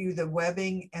show you the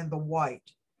webbing and the white,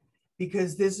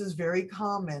 because this is very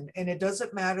common, and it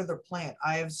doesn't matter the plant.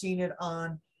 I have seen it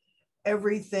on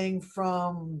everything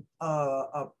from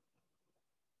a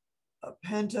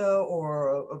penta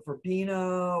or a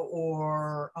verbena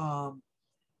or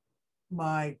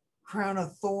my crown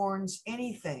of thorns,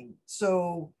 anything.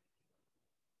 So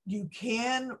you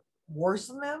can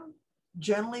worsen them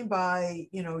generally by,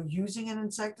 you know, using an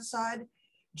insecticide.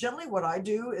 Generally what I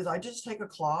do is I just take a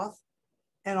cloth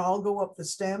and I'll go up the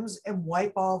stems and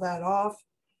wipe all that off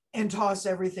and toss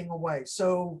everything away.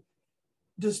 So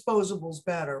disposable's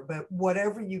better, but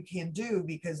whatever you can do,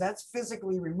 because that's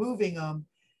physically removing them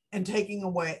and taking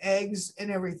away eggs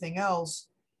and everything else.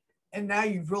 And now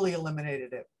you've really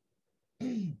eliminated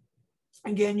it.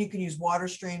 Again, you can use water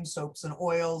streams, soaps and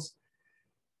oils,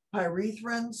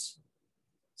 pyrethrins,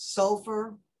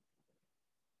 sulfur,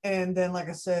 and then, like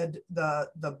I said, the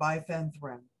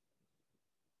bifenthrin.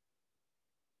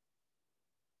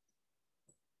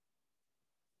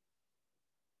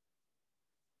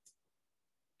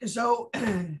 So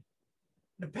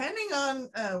depending on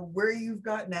where you've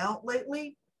gotten out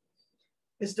lately,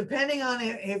 is depending on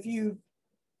if you've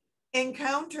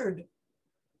encountered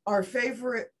our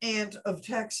favorite ant of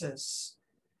Texas,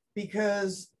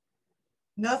 because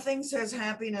nothing says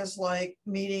happiness like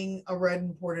meeting a red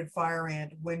imported fire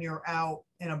ant when you're out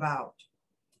and about.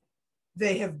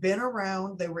 They have been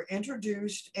around. They were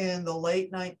introduced in the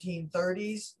late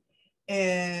 1930s,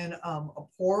 in a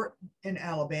port in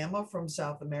Alabama from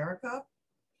South America.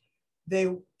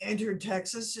 They entered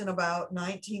Texas in about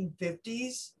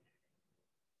 1950s.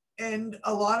 And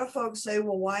a lot of folks say,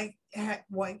 well, why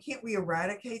can't we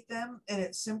eradicate them? And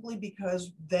it's simply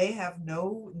because they have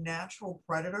no natural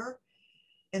predator.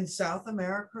 In South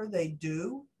America, they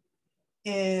do.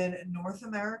 In North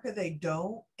America, they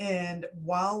don't. And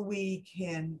while we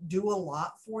can do a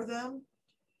lot for them,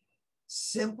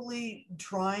 simply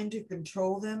trying to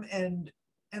control them, and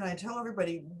I tell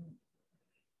everybody,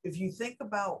 if you think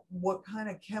about what kind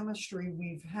of chemistry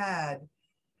we've had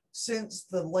since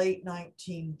the late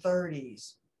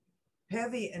 1930s,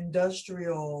 heavy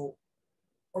industrial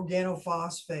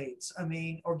organophosphates,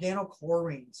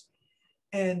 organochlorines,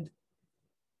 and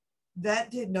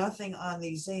that did nothing on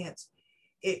these ants.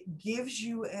 It gives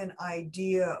you an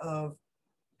idea of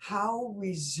how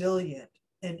resilient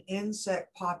an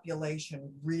insect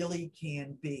population really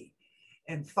can be.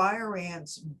 And fire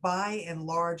ants, by and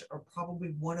large, are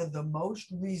probably one of the most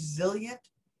resilient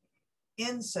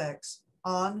insects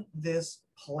on this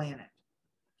planet.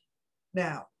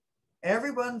 Now,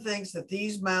 everyone thinks that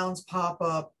these mounds pop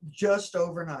up just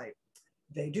overnight.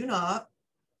 They do not.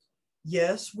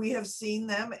 Yes, we have seen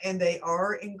them and they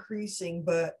are increasing,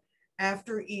 but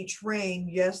after each rain,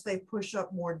 yes, they push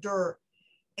up more dirt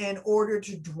in order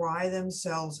to dry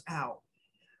themselves out.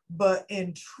 But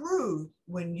in truth,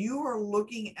 when you are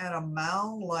looking at a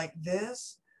mound like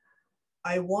this,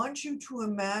 I want you to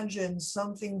imagine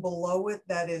something below it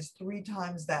that is 3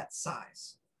 times that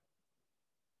size.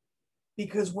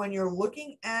 Because when you're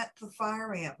looking at the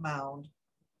fire ant mound,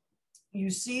 you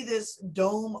see this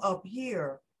dome up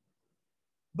here,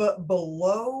 but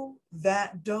below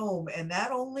that dome, and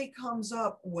that only comes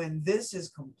up when this is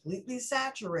completely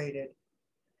saturated,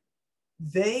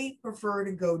 they prefer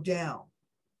to go down.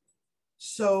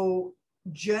 So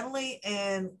generally,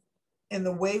 and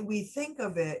the way we think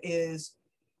of it is,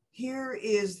 here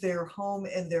is their home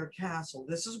and their castle.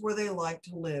 This is where they like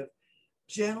to live,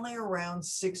 generally around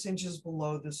 6 inches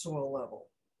below the soil level.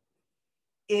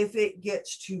 If it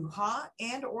gets too hot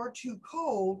and or too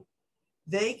cold,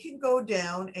 they can go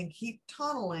down and keep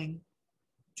tunneling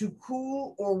to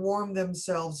cool or warm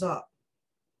themselves up.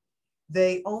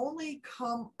 They only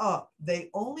come up, they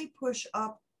only push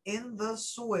up in the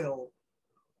soil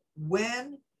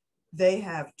when they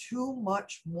have too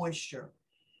much moisture.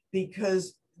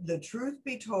 Because the truth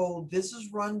be told, this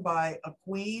is run by a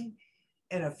queen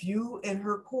and a few in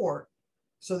her court.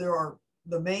 So there are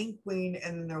the main queen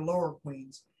and then there are lower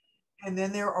queens. And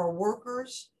then there are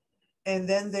workers, and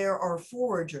then there are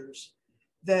foragers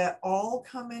that all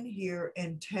come in here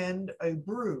and tend a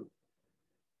brood.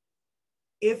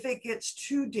 If it gets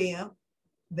too damp,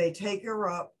 they take her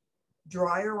up,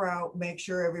 dry her out, make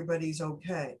sure everybody's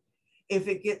okay. If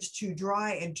it gets too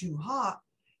dry and too hot,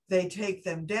 they take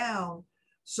them down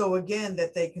so again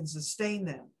that they can sustain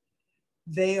them.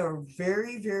 They are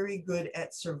very, very good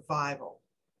at survival.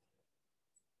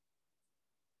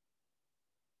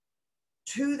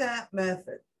 To that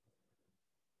method,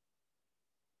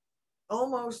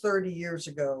 almost 30 years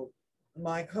ago,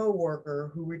 my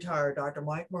coworker who retired, Dr.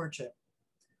 Mike Merchant,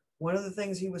 one of the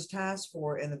things he was tasked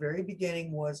for in the very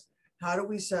beginning was, how do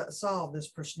we solve this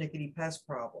persnickety pest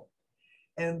problem?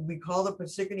 And we call the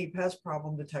persnickety pest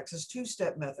problem the Texas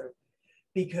two-step method,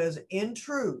 because in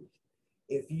truth,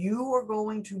 if you are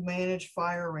going to manage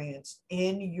fire ants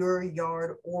in your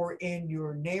yard or in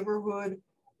your neighborhood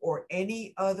or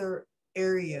any other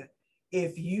area,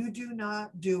 if you do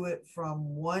not do it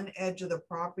from one edge of the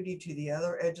property to the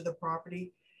other edge of the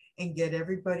property and get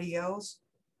everybody else,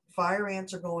 fire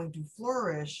ants are going to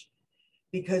flourish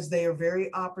because they are very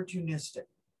opportunistic.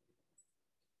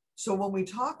 So when we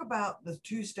talk about the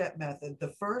two-step method,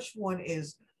 the first one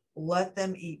is let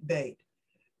them eat bait.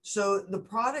 So the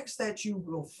products that you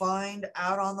will find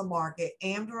out on the market,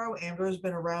 Amdro has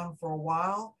been around for a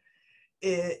while.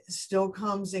 It still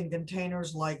comes in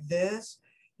containers like this.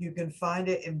 You can find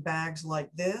it in bags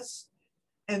like this.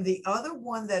 And the other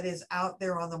one that is out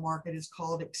there on the market is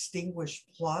called Extinguish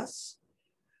Plus.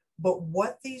 But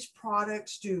what these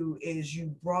products do is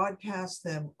you broadcast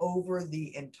them over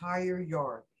the entire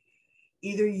yard,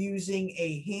 either using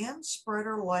a hand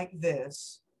spreader like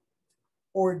this,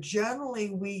 or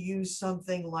generally we use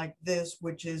something like this,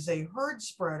 which is a herd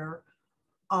spreader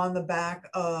on the back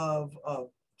of a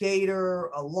gator,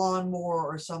 a lawnmower,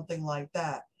 or something like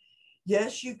that.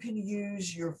 Yes, you can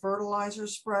use your fertilizer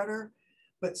spreader,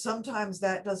 but sometimes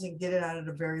that doesn't get it out at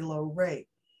a very low rate,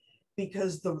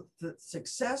 because the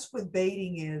success with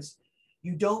baiting is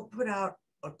you don't put out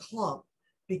a clump,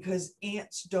 because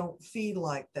ants don't feed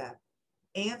like that.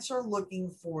 ants are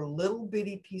looking for little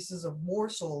bitty pieces of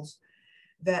morsels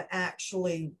that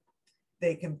actually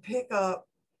they can pick up,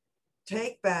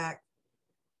 take back,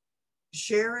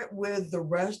 share it with the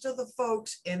rest of the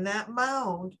folks in that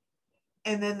mound,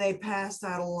 and then they pass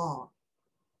that along.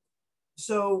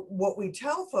 So what we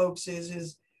tell folks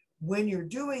is when you're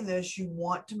doing this, you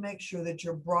want to make sure that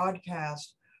you're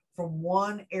broadcast from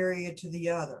one area to the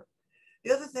other.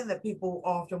 The other thing that people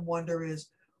often wonder is,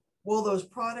 well, those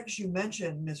products you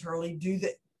mentioned, Ms. Hurley,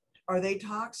 are they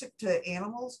toxic to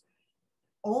animals?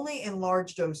 Only in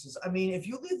large doses. I mean, if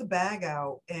you leave the bag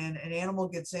out and an animal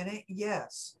gets in it,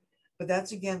 yes, but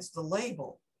that's against the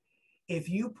label. If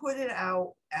you put it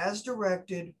out as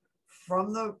directed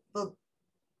from the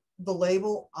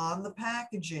label on the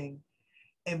packaging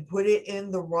and put it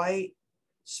in the right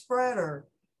spreader,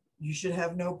 you should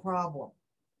have no problem.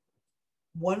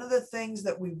 One of the things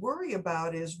that we worry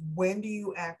about is, when do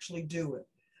you actually do it?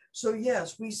 So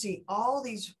yes, we see all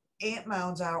these ant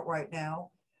mounds out right now.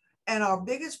 And our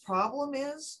biggest problem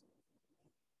is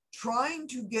trying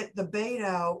to get the bait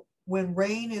out when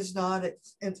rain is not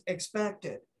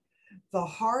expected. The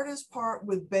hardest part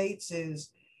with baits is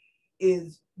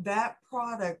that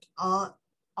product on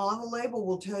the label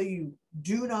will tell you,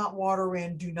 do not water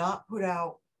in, do not put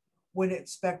out when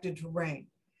expected to rain.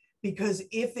 Because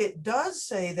if it does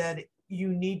say that you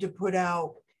need to put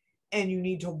out and you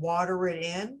need to water it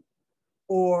in,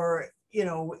 or,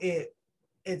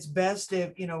 it's best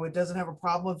if, it doesn't have a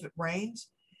problem if it rains,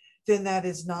 then that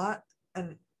is not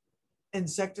an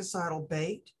insecticidal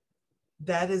bait.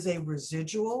 That is a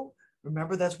residual.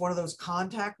 Remember, that's one of those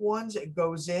contact ones. It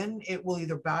goes in, it will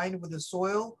either bind with the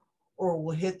soil or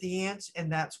will hit the ants,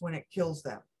 and that's when it kills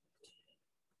them.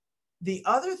 The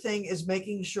other thing is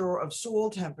making sure of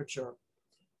soil temperature.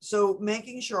 So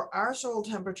making sure our soil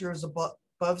temperature is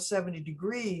above 70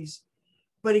 degrees,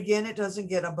 but again, it doesn't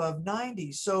get above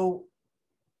 90. So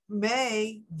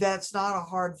May, that's not a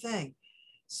hard thing.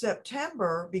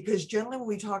 September, because generally when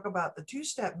we talk about the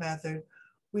two-step method,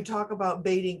 we talk about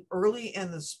baiting early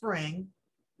in the spring,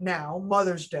 now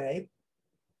Mother's Day,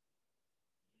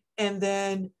 and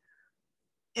then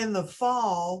in the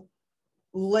fall,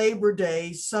 Labor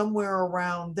Day, somewhere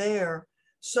around there,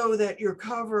 so that you're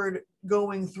covered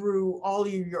going through all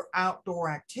of your outdoor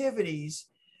activities.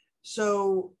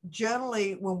 So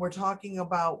generally, when we're talking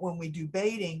about when we do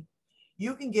baiting,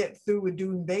 you can get through with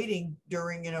doing baiting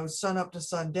during, sun up to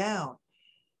sundown.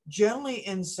 Generally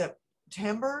in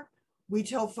September, we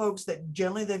tell folks that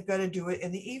generally they've got to do it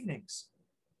in the evenings,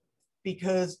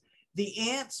 because the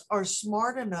ants are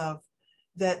smart enough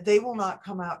that they will not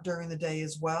come out during the day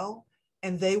as well,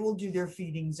 and they will do their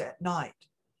feedings at night.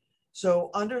 So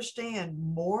understand,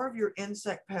 more of your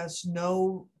insect pests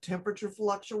know temperature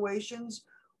fluctuations,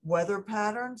 weather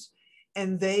patterns,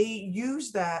 and they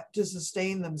use that to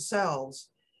sustain themselves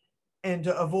and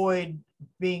to avoid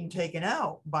being taken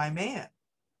out by man.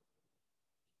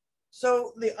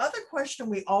 So the other question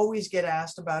we always get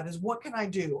asked about is, what can I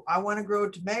do? I want to grow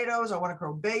tomatoes, I want to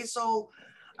grow basil,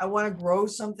 I want to grow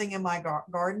something in my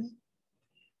garden,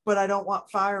 but I don't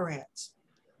want fire ants.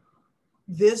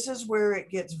 This is where it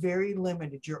gets very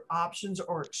limited. Your options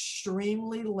are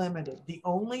extremely limited. The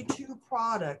only two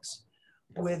products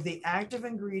with the active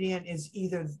ingredient is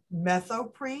either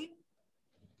methoprene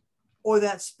or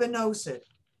that spinosad.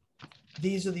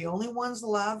 These are the only ones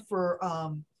allowed for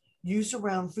use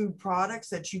around food products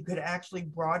that you could actually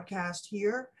broadcast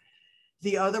here.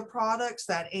 The other products,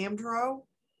 that Amdro,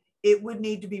 it would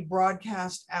need to be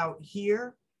broadcast out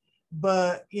here,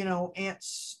 but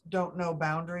ants don't know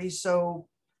boundaries. So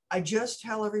I just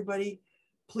tell everybody,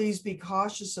 please be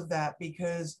cautious of that,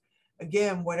 because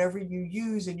again, whatever you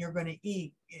use and you're going to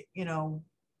eat,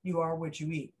 you are what you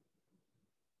eat.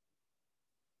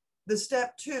 The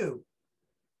step 2,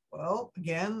 well,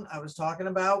 again, I was talking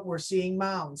about, we're seeing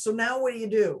mounds. So now what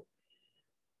do?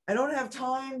 I don't have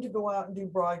time to go out and do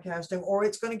broadcasting, or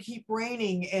it's going to keep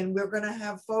raining and we're going to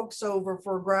have folks over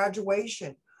for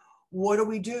graduation. What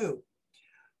do?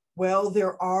 Well,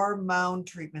 there are mound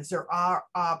treatments. There are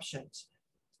options.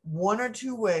 One or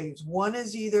two ways. One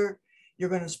is either you're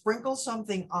going to sprinkle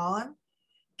something on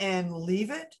and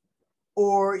leave it,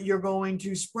 or you're going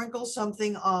to sprinkle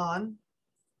something on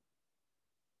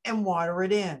and water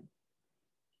it in.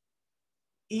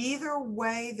 Either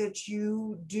way that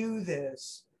you do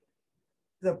this,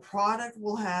 the product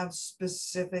will have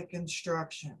specific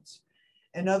instructions.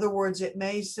 In other words, it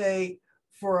may say,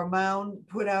 for a mound,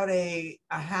 put out a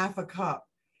half a cup.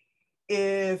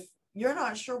 If you're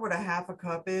not sure what a half a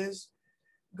cup is,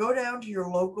 go down to your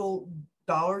local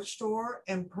dollar store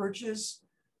and purchase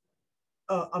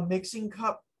a mixing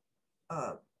cup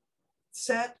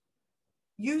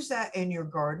use that in your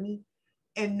garden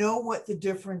and know what the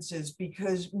difference is,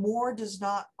 because more does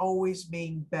not always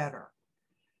mean better.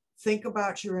 Think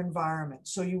about your environment.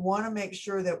 So you want to make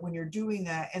sure that when you're doing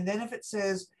that, and then if it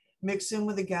says mix in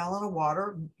with a gallon of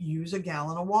water, use a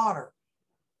gallon of water.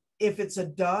 If it's a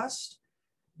dust,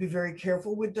 be very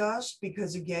careful with dust,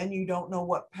 because again, you don't know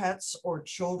what pets or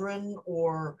children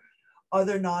or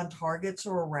other non-targets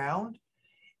are around.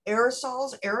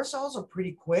 Aerosols are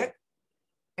pretty quick.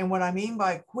 And what I mean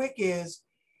by quick is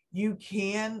you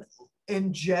can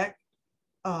inject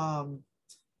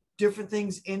different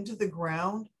things into the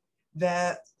ground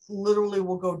that literally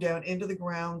will go down into the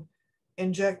ground,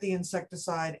 inject the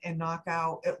insecticide, and knock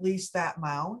out at least that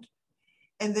mound.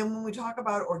 And then when we talk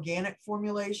about organic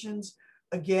formulations,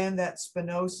 again, that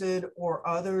spinosad or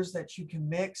others that you can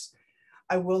mix,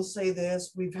 I will say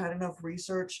this, we've had enough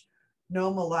research.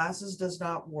 No, molasses does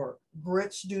not work.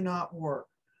 Grits do not work.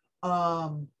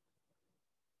 I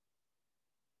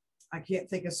can't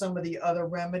think of some of the other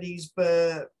remedies,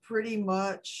 but pretty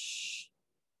much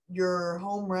your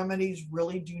home remedies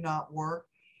really do not work.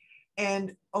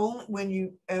 And only when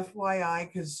you,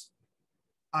 FYI, because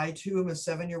I too am a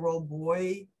 7-year-old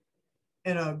boy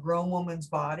in a grown woman's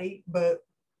body, but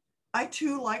I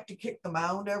too like to kick the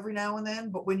mound every now and then.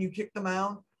 But when you kick the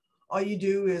mound, all you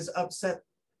do is upset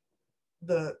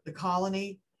the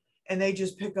colony, and they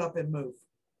just pick up and move.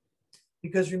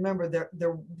 Because remember,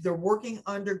 they're working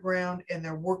underground and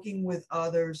they're working with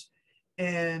others,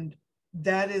 and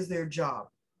that is their job.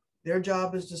 Their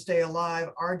job is to stay alive.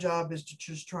 Our job is to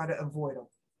just try to avoid them.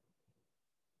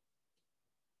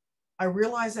 I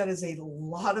realize that is a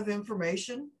lot of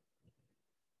information.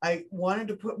 I wanted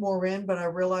to put more in, but I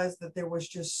realized that there was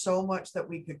just so much that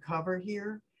we could cover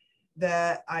here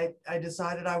that I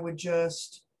decided I would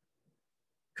just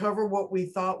cover what we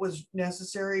thought was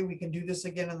necessary. We can do this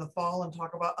again in the fall and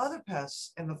talk about other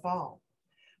pests in the fall.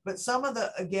 But some of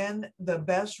the, again, the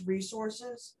best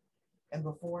resources, and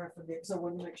before I forget, because I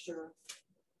want to make sure,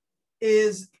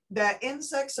 is that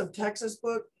Insects of Texas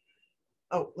book.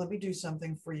 Oh, let me do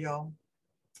something for y'all.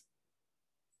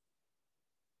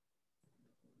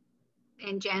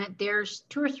 And Janet, there's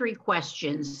 2 or 3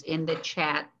 questions in the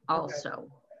chat also. Okay.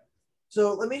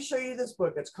 So let me show you this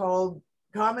book. It's called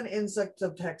Common Insects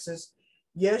of Texas.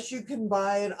 Yes, you can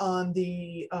buy it on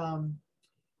the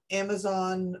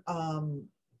Amazon,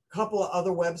 couple of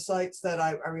other websites that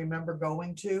I remember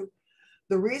going to.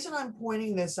 The reason I'm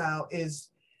pointing this out is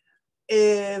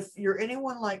if you're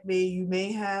anyone like me, you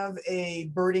may have a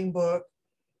birding book,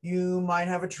 you might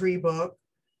have a tree book,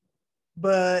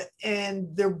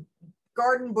 and they're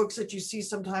garden books that you see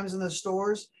sometimes in the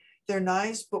stores. They're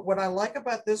nice, but what I like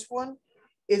about this one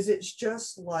is it's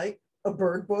just like a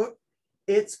bird book.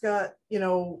 It's got, you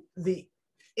know, the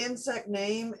insect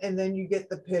name, and then you get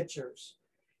the pictures.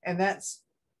 And that's,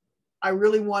 I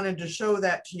really wanted to show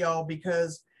that to y'all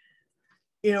because,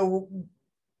 you know,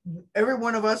 every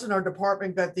one of us in our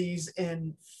department got these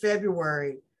in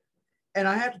February. And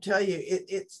I have to tell you,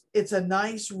 it's a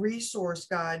nice resource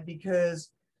guide, because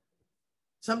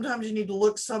sometimes you need to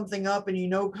look something up and you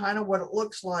know kind of what it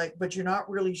looks like, but you're not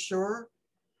really sure.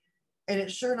 And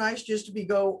it's sure nice just to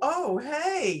go, oh,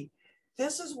 hey,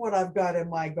 this is what I've got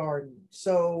in my garden.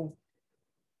 So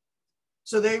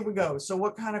there we go. So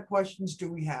what kind of questions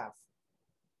do we have?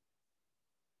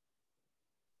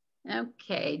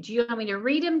 Okay, do you want me to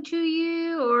read them to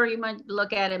you, or you might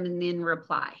look at them and then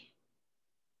reply?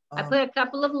 I put a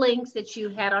couple of links that you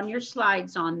had on your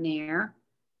slides on there.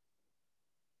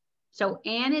 So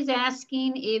Anne is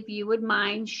asking if you would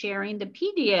mind sharing the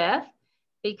PDF,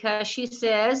 because she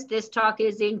says this talk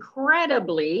is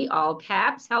incredibly, all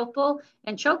caps, helpful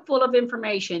and chock full of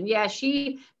information. Yeah,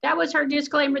 that was her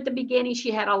disclaimer at the beginning. She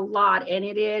had a lot, and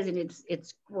it is, and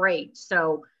it's great.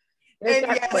 So and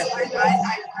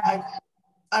yes,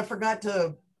 I forgot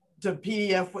to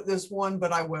PDF with this one,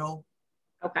 but I will.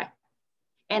 Okay.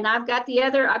 And I've got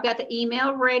the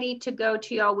email ready to go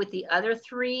to y'all with the other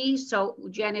 3. So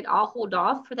Janet, I'll hold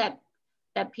off for that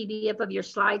PDF of your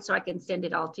slides so I can send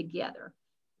it all together.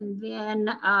 And then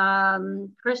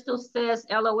Crystal says,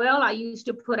 LOL, I used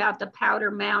to put out the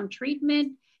powder mound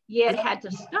treatment, yet had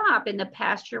to stop in the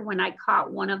pasture when I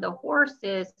caught one of the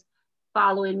horses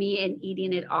following me and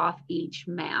eating it off each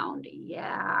mound.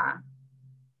 Yeah.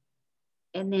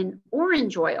 And then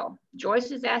orange oil.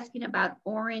 Joyce is asking about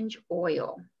orange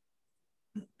oil.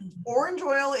 Orange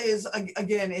oil is,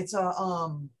 again, it's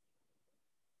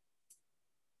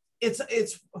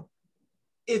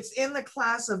in the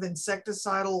class of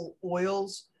insecticidal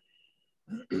oils.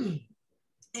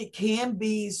 It can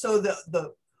be, so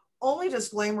the only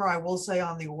disclaimer I will say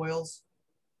on the oils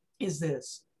is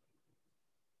this.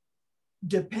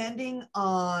 Depending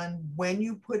on when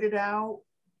you put it out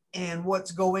and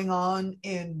what's going on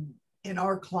in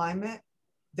our climate,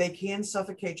 they can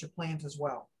suffocate your plant as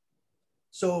well.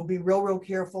 So be real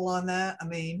careful on that. I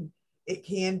mean, it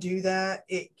can do that.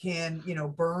 It can, you know,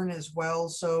 burn as well.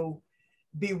 So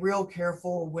be real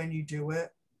careful when you do it.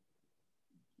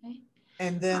 Okay.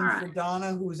 And then for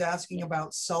Donna, who's asking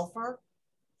about sulfur,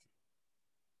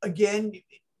 again,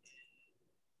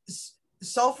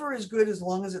 sulfur is good as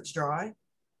long as it's dry.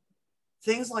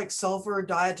 Things like sulfur,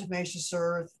 diatomaceous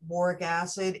earth, boric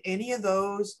acid, any of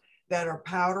those that are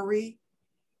powdery,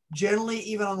 generally,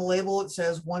 even on the label, it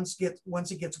says once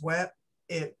it gets wet,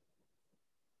 it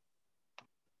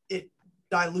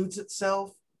dilutes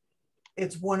itself.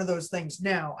 It's one of those things.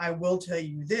 Now, I will tell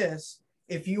you this: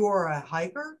 if you are a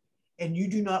hiker and you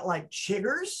do not like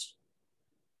chiggers,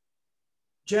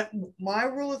 my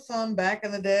rule of thumb back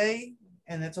in the day,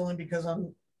 and that's only because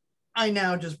I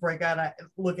now just break out, I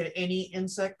look at any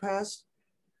insect pest,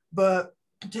 but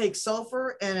take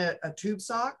sulfur and a tube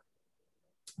sock,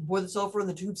 pour the sulfur in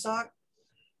the tube sock,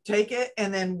 take it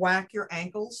and then whack your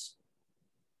ankles.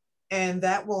 And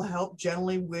that will help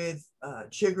generally with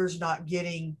chiggers not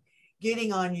getting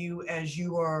on you as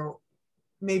you are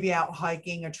maybe out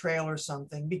hiking a trail or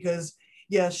something. Because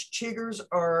yes, chiggers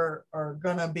are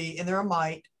gonna be, and they're a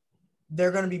mite,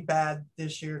 they're gonna be bad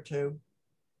this year too.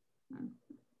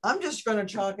 I'm just going to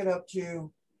chalk it up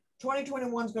to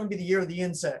 2021 is going to be the year of the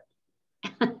insect.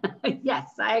 Yes,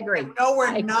 I agree. No,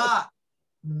 we're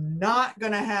not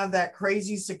going to have that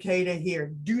crazy cicada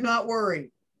here. Do not worry.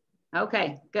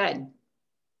 Okay, good.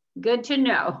 Good to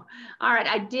know. All right,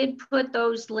 I did put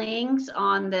those links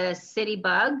on the city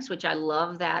bugs, which I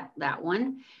love that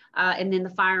one. And then the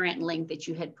fire ant link that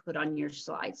you had put on your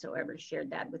slide. So I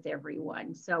shared that with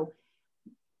everyone. So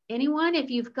anyone, if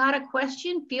you've got a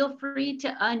question, feel free to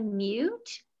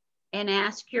unmute and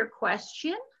ask your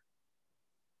question.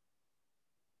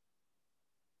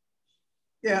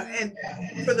 Yeah, and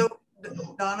for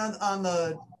Donna, on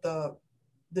the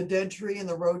dead tree and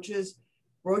the roaches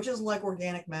like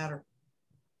organic matter.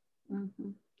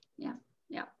 Mm-hmm. Yeah.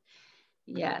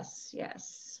 Yes.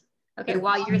 Okay, They're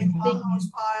while you're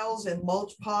compost piles and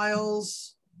mulch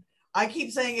piles. I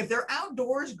keep saying if they're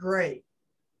outdoors, great.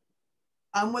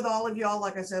 I'm with all of y'all,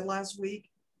 like I said last week.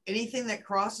 Anything that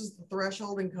crosses the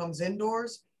threshold and comes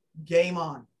indoors, game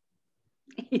on.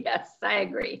 Yes, I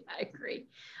agree.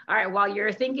 All right, while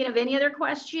you're thinking of any other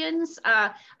questions,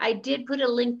 I did put a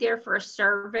link there for a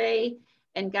survey.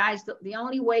 And guys, the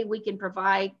only way we can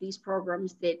provide these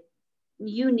programs that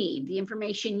you need, the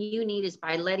information you need, is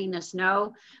by letting us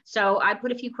know. So I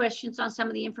put a few questions on some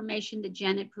of the information that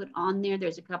Janet put on there.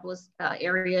 There's a couple of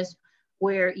areas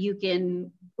where you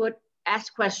can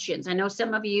ask questions. I know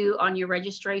some of you on your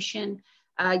registration,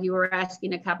 you were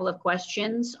asking a couple of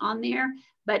questions on there,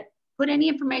 but put any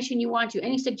information you want to,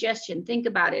 any suggestion, think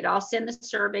about it. I'll send the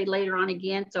survey later on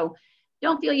again. So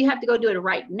don't feel you have to go do it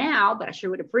right now, but I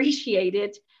sure would appreciate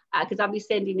it because I'll be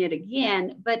sending it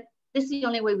again. But this is the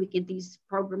only way we get these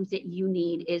programs that you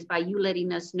need, is by you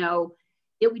letting us know,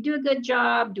 did we do a good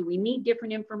job? Do we need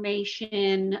different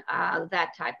information? That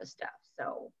type of stuff.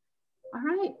 So, all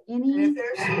right. And if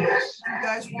there's something you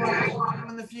guys want to do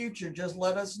in the future, just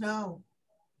let us know.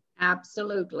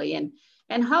 Absolutely.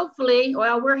 And hopefully,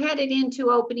 well, we're headed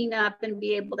into opening up and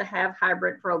be able to have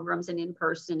hybrid programs and in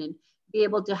person and be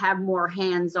able to have more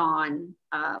hands-on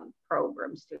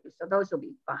programs too. So those will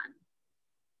be fun.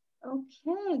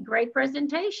 Okay, great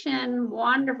presentation.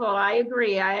 Wonderful. I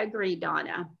agree,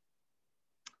 Donna.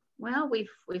 Well,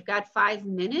 we've got 5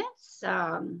 minutes.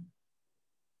 I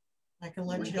can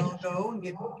let y'all go and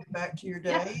get back to your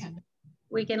day. Yes,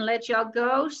 we can let y'all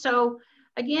go. So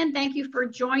again, thank you for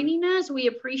joining us. We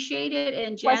appreciate it.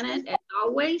 And Janet, as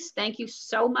always, thank you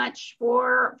so much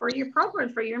for your program,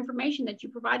 for your information that you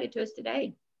provided to us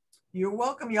today. You're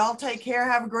welcome. Y'all take care.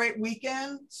 Have a great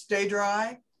weekend. Stay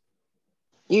dry.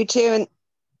 You too.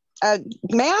 And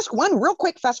may I ask one real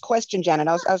quick fast question, Janet?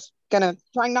 I was gonna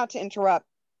try not to interrupt.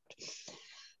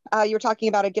 You were talking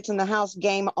about it gets in the house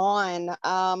game on.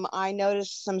 I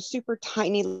noticed some super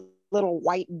tiny little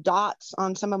white dots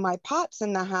on some of my pots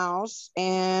in the house,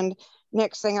 and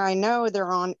next thing I know,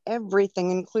 they're on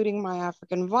everything, including my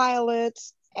African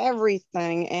violets,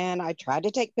 everything. And I tried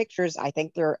to take pictures. I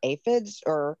think they're aphids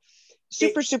or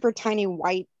super tiny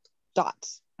white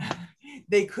dots.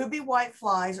 They could be white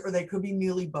flies or they could be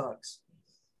mealy bugs.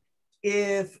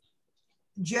 If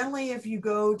you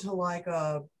go to like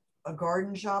a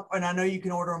garden shop, and I know you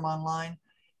can order them online,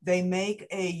 they make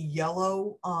a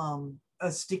yellow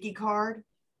a sticky card.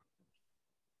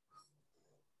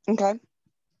 Okay.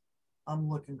 I'm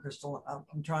looking, Crystal.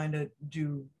 I'm trying to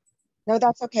do. No,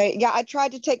 that's okay. Yeah, I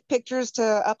tried to take pictures to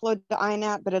upload to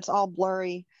iNat, but it's all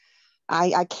blurry.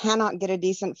 I cannot get a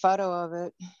decent photo of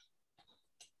it.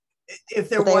 If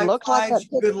they're They white looked like flags,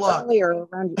 that good luck. earlier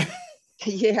around.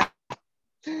 Yeah.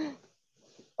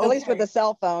 At least with a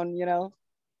cell phone, you know.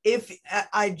 If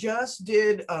I just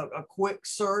did a quick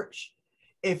search,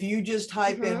 if you just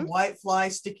type in white fly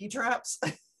sticky traps,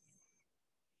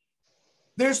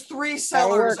 there's 3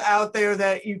 sellers out there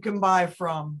that you can buy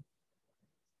from.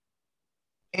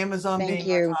 Amazon Thank being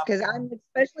you, because I'm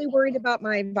especially worried about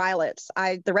my violets.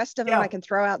 The rest of them I can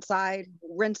throw outside,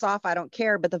 rinse off. I don't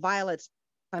care, but the violets,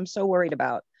 I'm so worried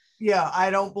about. Yeah, I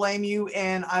don't blame you,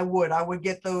 and I would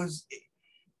get those,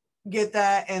 get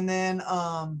that, and then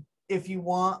if you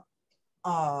want,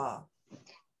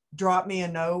 drop me a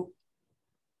note,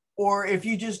 or if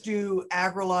you just do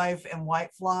AgriLife and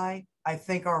Whitefly, I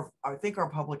think our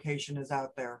publication is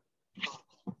out there.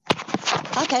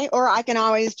 Okay, or I can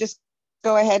always just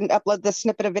go ahead and upload the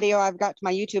snippet of video I've got to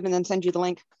my YouTube and then send you the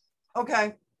link.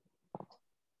 Okay.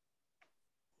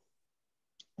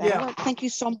 That'll work. Thank you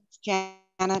so much,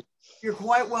 Janet. You're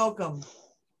quite welcome.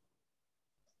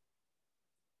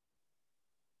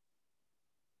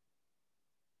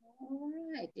 All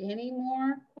right, any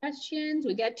more questions?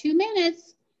 We got 2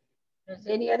 minutes. If there's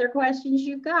any other questions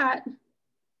you've got?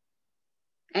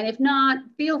 And if not,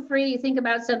 feel free to think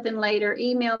about something later.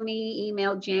 Email me,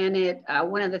 email Janet.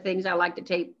 One of the things I like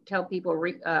to tell people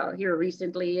here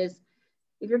recently is,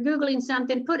 if you're Googling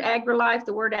something, put AgriLife,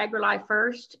 the word AgriLife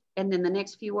first, and then the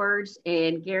next few words,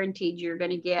 and guaranteed you're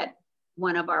going to get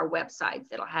one of our websites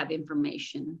that'll have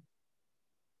information.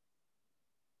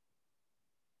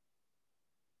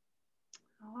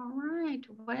 All right,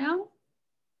 well,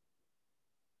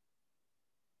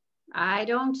 I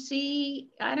don't see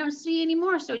any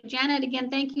more. So Janet, again,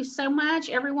 thank you so much.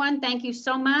 Everyone, thank you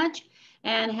so much,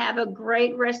 and have a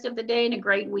great rest of the day and a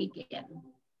great weekend.